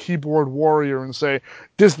can be a keyboard warrior and say,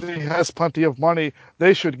 Disney has plenty of money,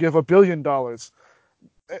 they should give $1 billion.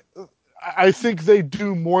 I think they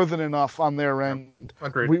do more than enough on their end.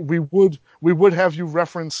 Agreed. We would have you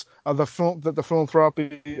reference the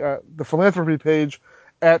philanthropy page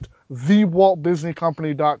at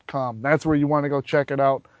thewaltdisneycompany.com. That's where you want to go check it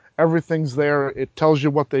out. Everything's there. It tells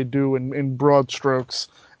you what they do in broad strokes,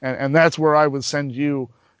 and that's where I would send you,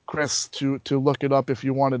 Chris, to look it up if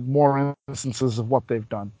you wanted more instances of what they've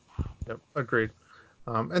done. Yep, agreed.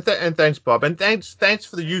 And thanks, Bob, and thanks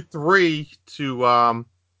for you three to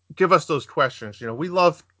give us those questions. We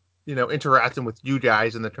love, interacting with you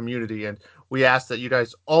guys in the community, and we ask that you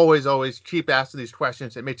guys always keep asking these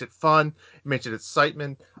questions. It makes it fun, it makes it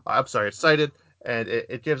excited, and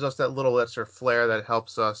it gives us that little extra flair that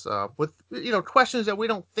helps us with, questions that we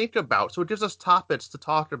don't think about. So it gives us topics to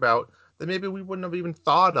talk about that maybe we wouldn't have even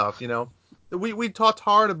thought of. We talked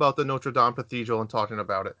hard about the Notre Dame Cathedral and talking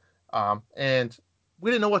about it, and we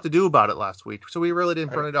didn't know what to do about it last week, so we really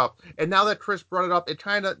didn't bring it up. And now that Chris brought it up, it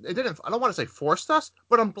didn't. I don't want to say forced us,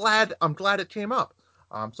 but I'm glad it came up.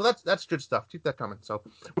 So that's good stuff. Keep that coming. So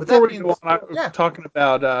before we go on, talking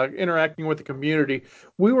about interacting with the community,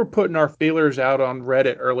 we were putting our feelers out on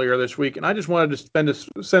Reddit earlier this week, and I just wanted to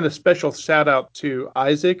send a special shout out to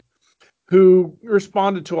Isaac, who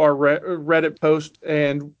responded to our Reddit post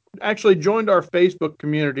and actually joined our Facebook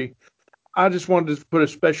community. I just wanted to put a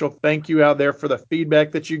special thank you out there for the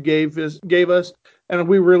feedback that you gave us, and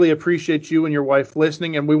we really appreciate you and your wife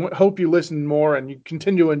listening, and we hope you listen more and you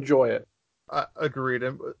continue to enjoy it. Agreed,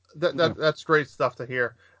 and that's great stuff to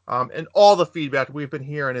hear. And all the feedback we've been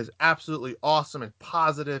hearing is absolutely awesome and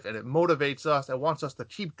positive, and it motivates us. It wants us to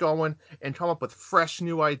keep going and come up with fresh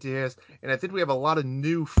new ideas. And I think we have a lot of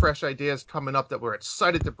new, fresh ideas coming up that we're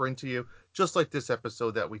excited to bring to you, just like this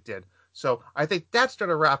episode that we did. So I think that's going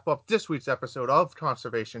to wrap up this week's episode of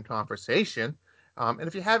Conservation Conversation. And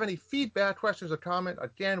if you have any feedback, questions, or comment,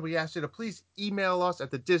 again, we ask you to please email us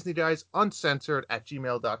at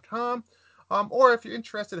thedisneyguysUncensored@gmail.com. Or if you're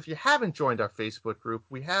interested, if you haven't joined our Facebook group,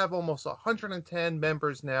 we have almost 110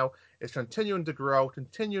 members now. It's continuing to grow,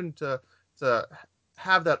 continuing to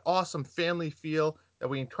have that awesome family feel that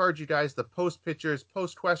we encourage you guys to post pictures,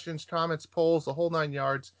 post questions, comments, polls, the whole 9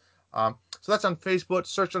 yards. So that's on Facebook.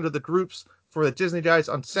 Search under the groups for the Disney Guys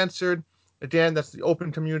Uncensored. Again, that's the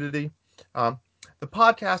open community. The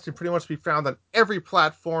podcast can pretty much be found on every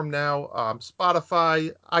platform now: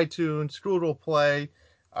 Spotify, iTunes, Google Play.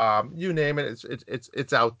 You name it,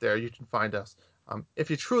 it's out there. You can find us. If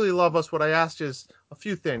you truly love us, what I ask is a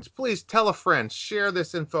few things. Please tell a friend, share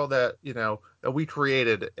this info that that we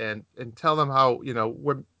created, and tell them how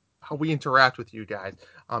how we interact with you guys.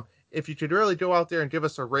 If you could really go out there and give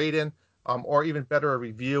us a rating, or even better, a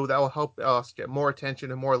review, that will help us get more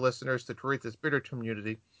attention and more listeners to create this bigger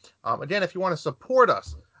community. Again, if you want to support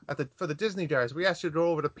us for the Disney Guys, we ask you to go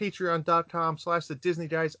over to patreon.com/the Disney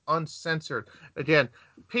Guys Uncensored. Again,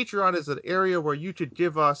 Patreon is an area where you could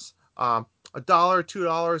give us $1,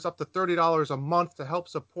 $2, up to $30 a month to help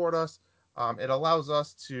support us. It allows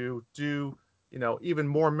us to do even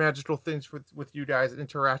more magical things with you guys and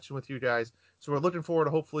interaction with you guys. So we're looking forward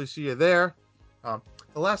to hopefully see you there.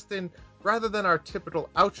 The last thing, rather than our typical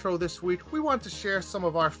outro this week, we want to share some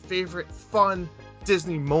of our favorite fun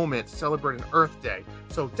Disney moments celebrating Earth Day.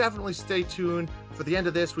 So definitely stay tuned. For the end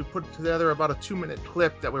of this, we put together about a 2-minute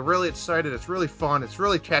clip that we're really excited. It's really fun. It's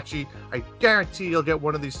really catchy. I guarantee you'll get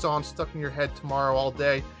one of these songs stuck in your head tomorrow all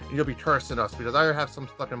day, and you'll be cursing us because I have some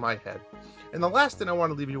stuck in my head. And the last thing I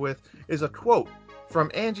want to leave you with is a quote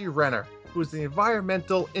from Angie Renner, who is the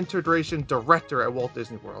Environmental Integration Director at Walt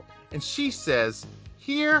Disney World. And she says,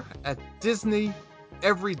 "Here at Disney,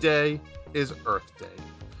 every day is Earth Day."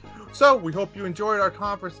 So we hope you enjoyed our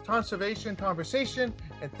conservation conversation,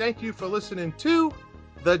 and thank you for listening to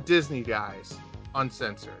The Disney Guys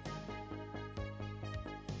Uncensored.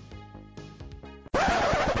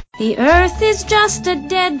 The earth is just a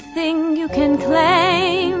dead thing you can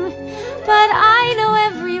claim, but I know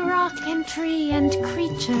every rock and tree and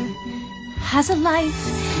creature has a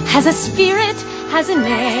life, has a spirit, has a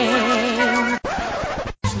name.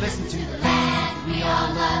 Listen to the land we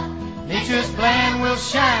all love. Nature's plan will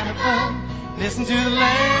shine upon. Listen to the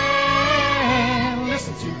land.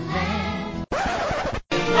 Listen to the land.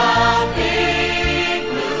 The big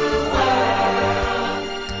blue world.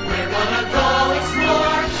 We're gonna go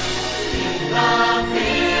explore. In the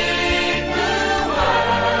big blue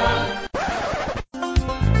world.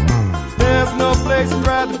 There's no place I'd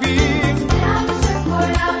rather be. Down the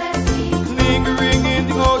surfboard out at sea, Lingering in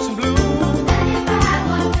the ocean blue. and if I had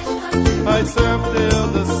one wish come true, I'd surf till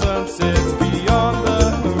the sun sets beyond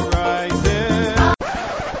the horizon.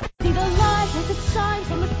 see the light as it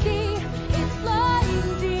shines on the sea. It's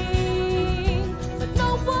blinding, but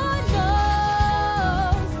no one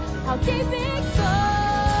knows how deep it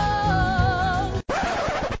goes.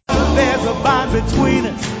 There's a bond between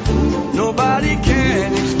us nobody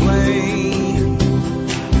can explain.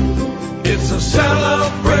 It's a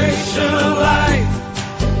celebration of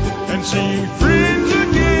life and seeing friends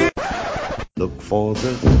again. Look for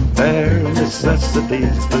the bare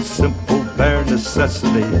necessities, the simple bare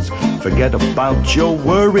necessities. Forget about your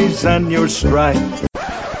worries and your strife.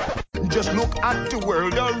 Just look at the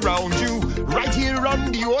world around you, right here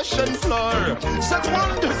on the ocean floor. Such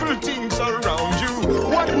wonderful things around you.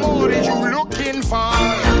 What more are you looking for?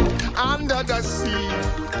 Under the sea,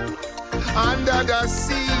 under the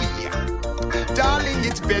sea. Darling,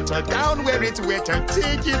 it's better down where it's wetter.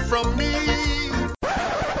 Take it from me.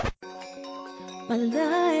 My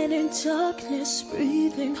light in darkness,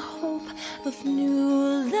 breathing hope of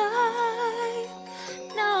new life.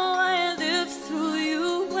 Now I live through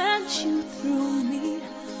you and you through me,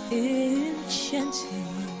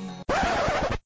 enchanting.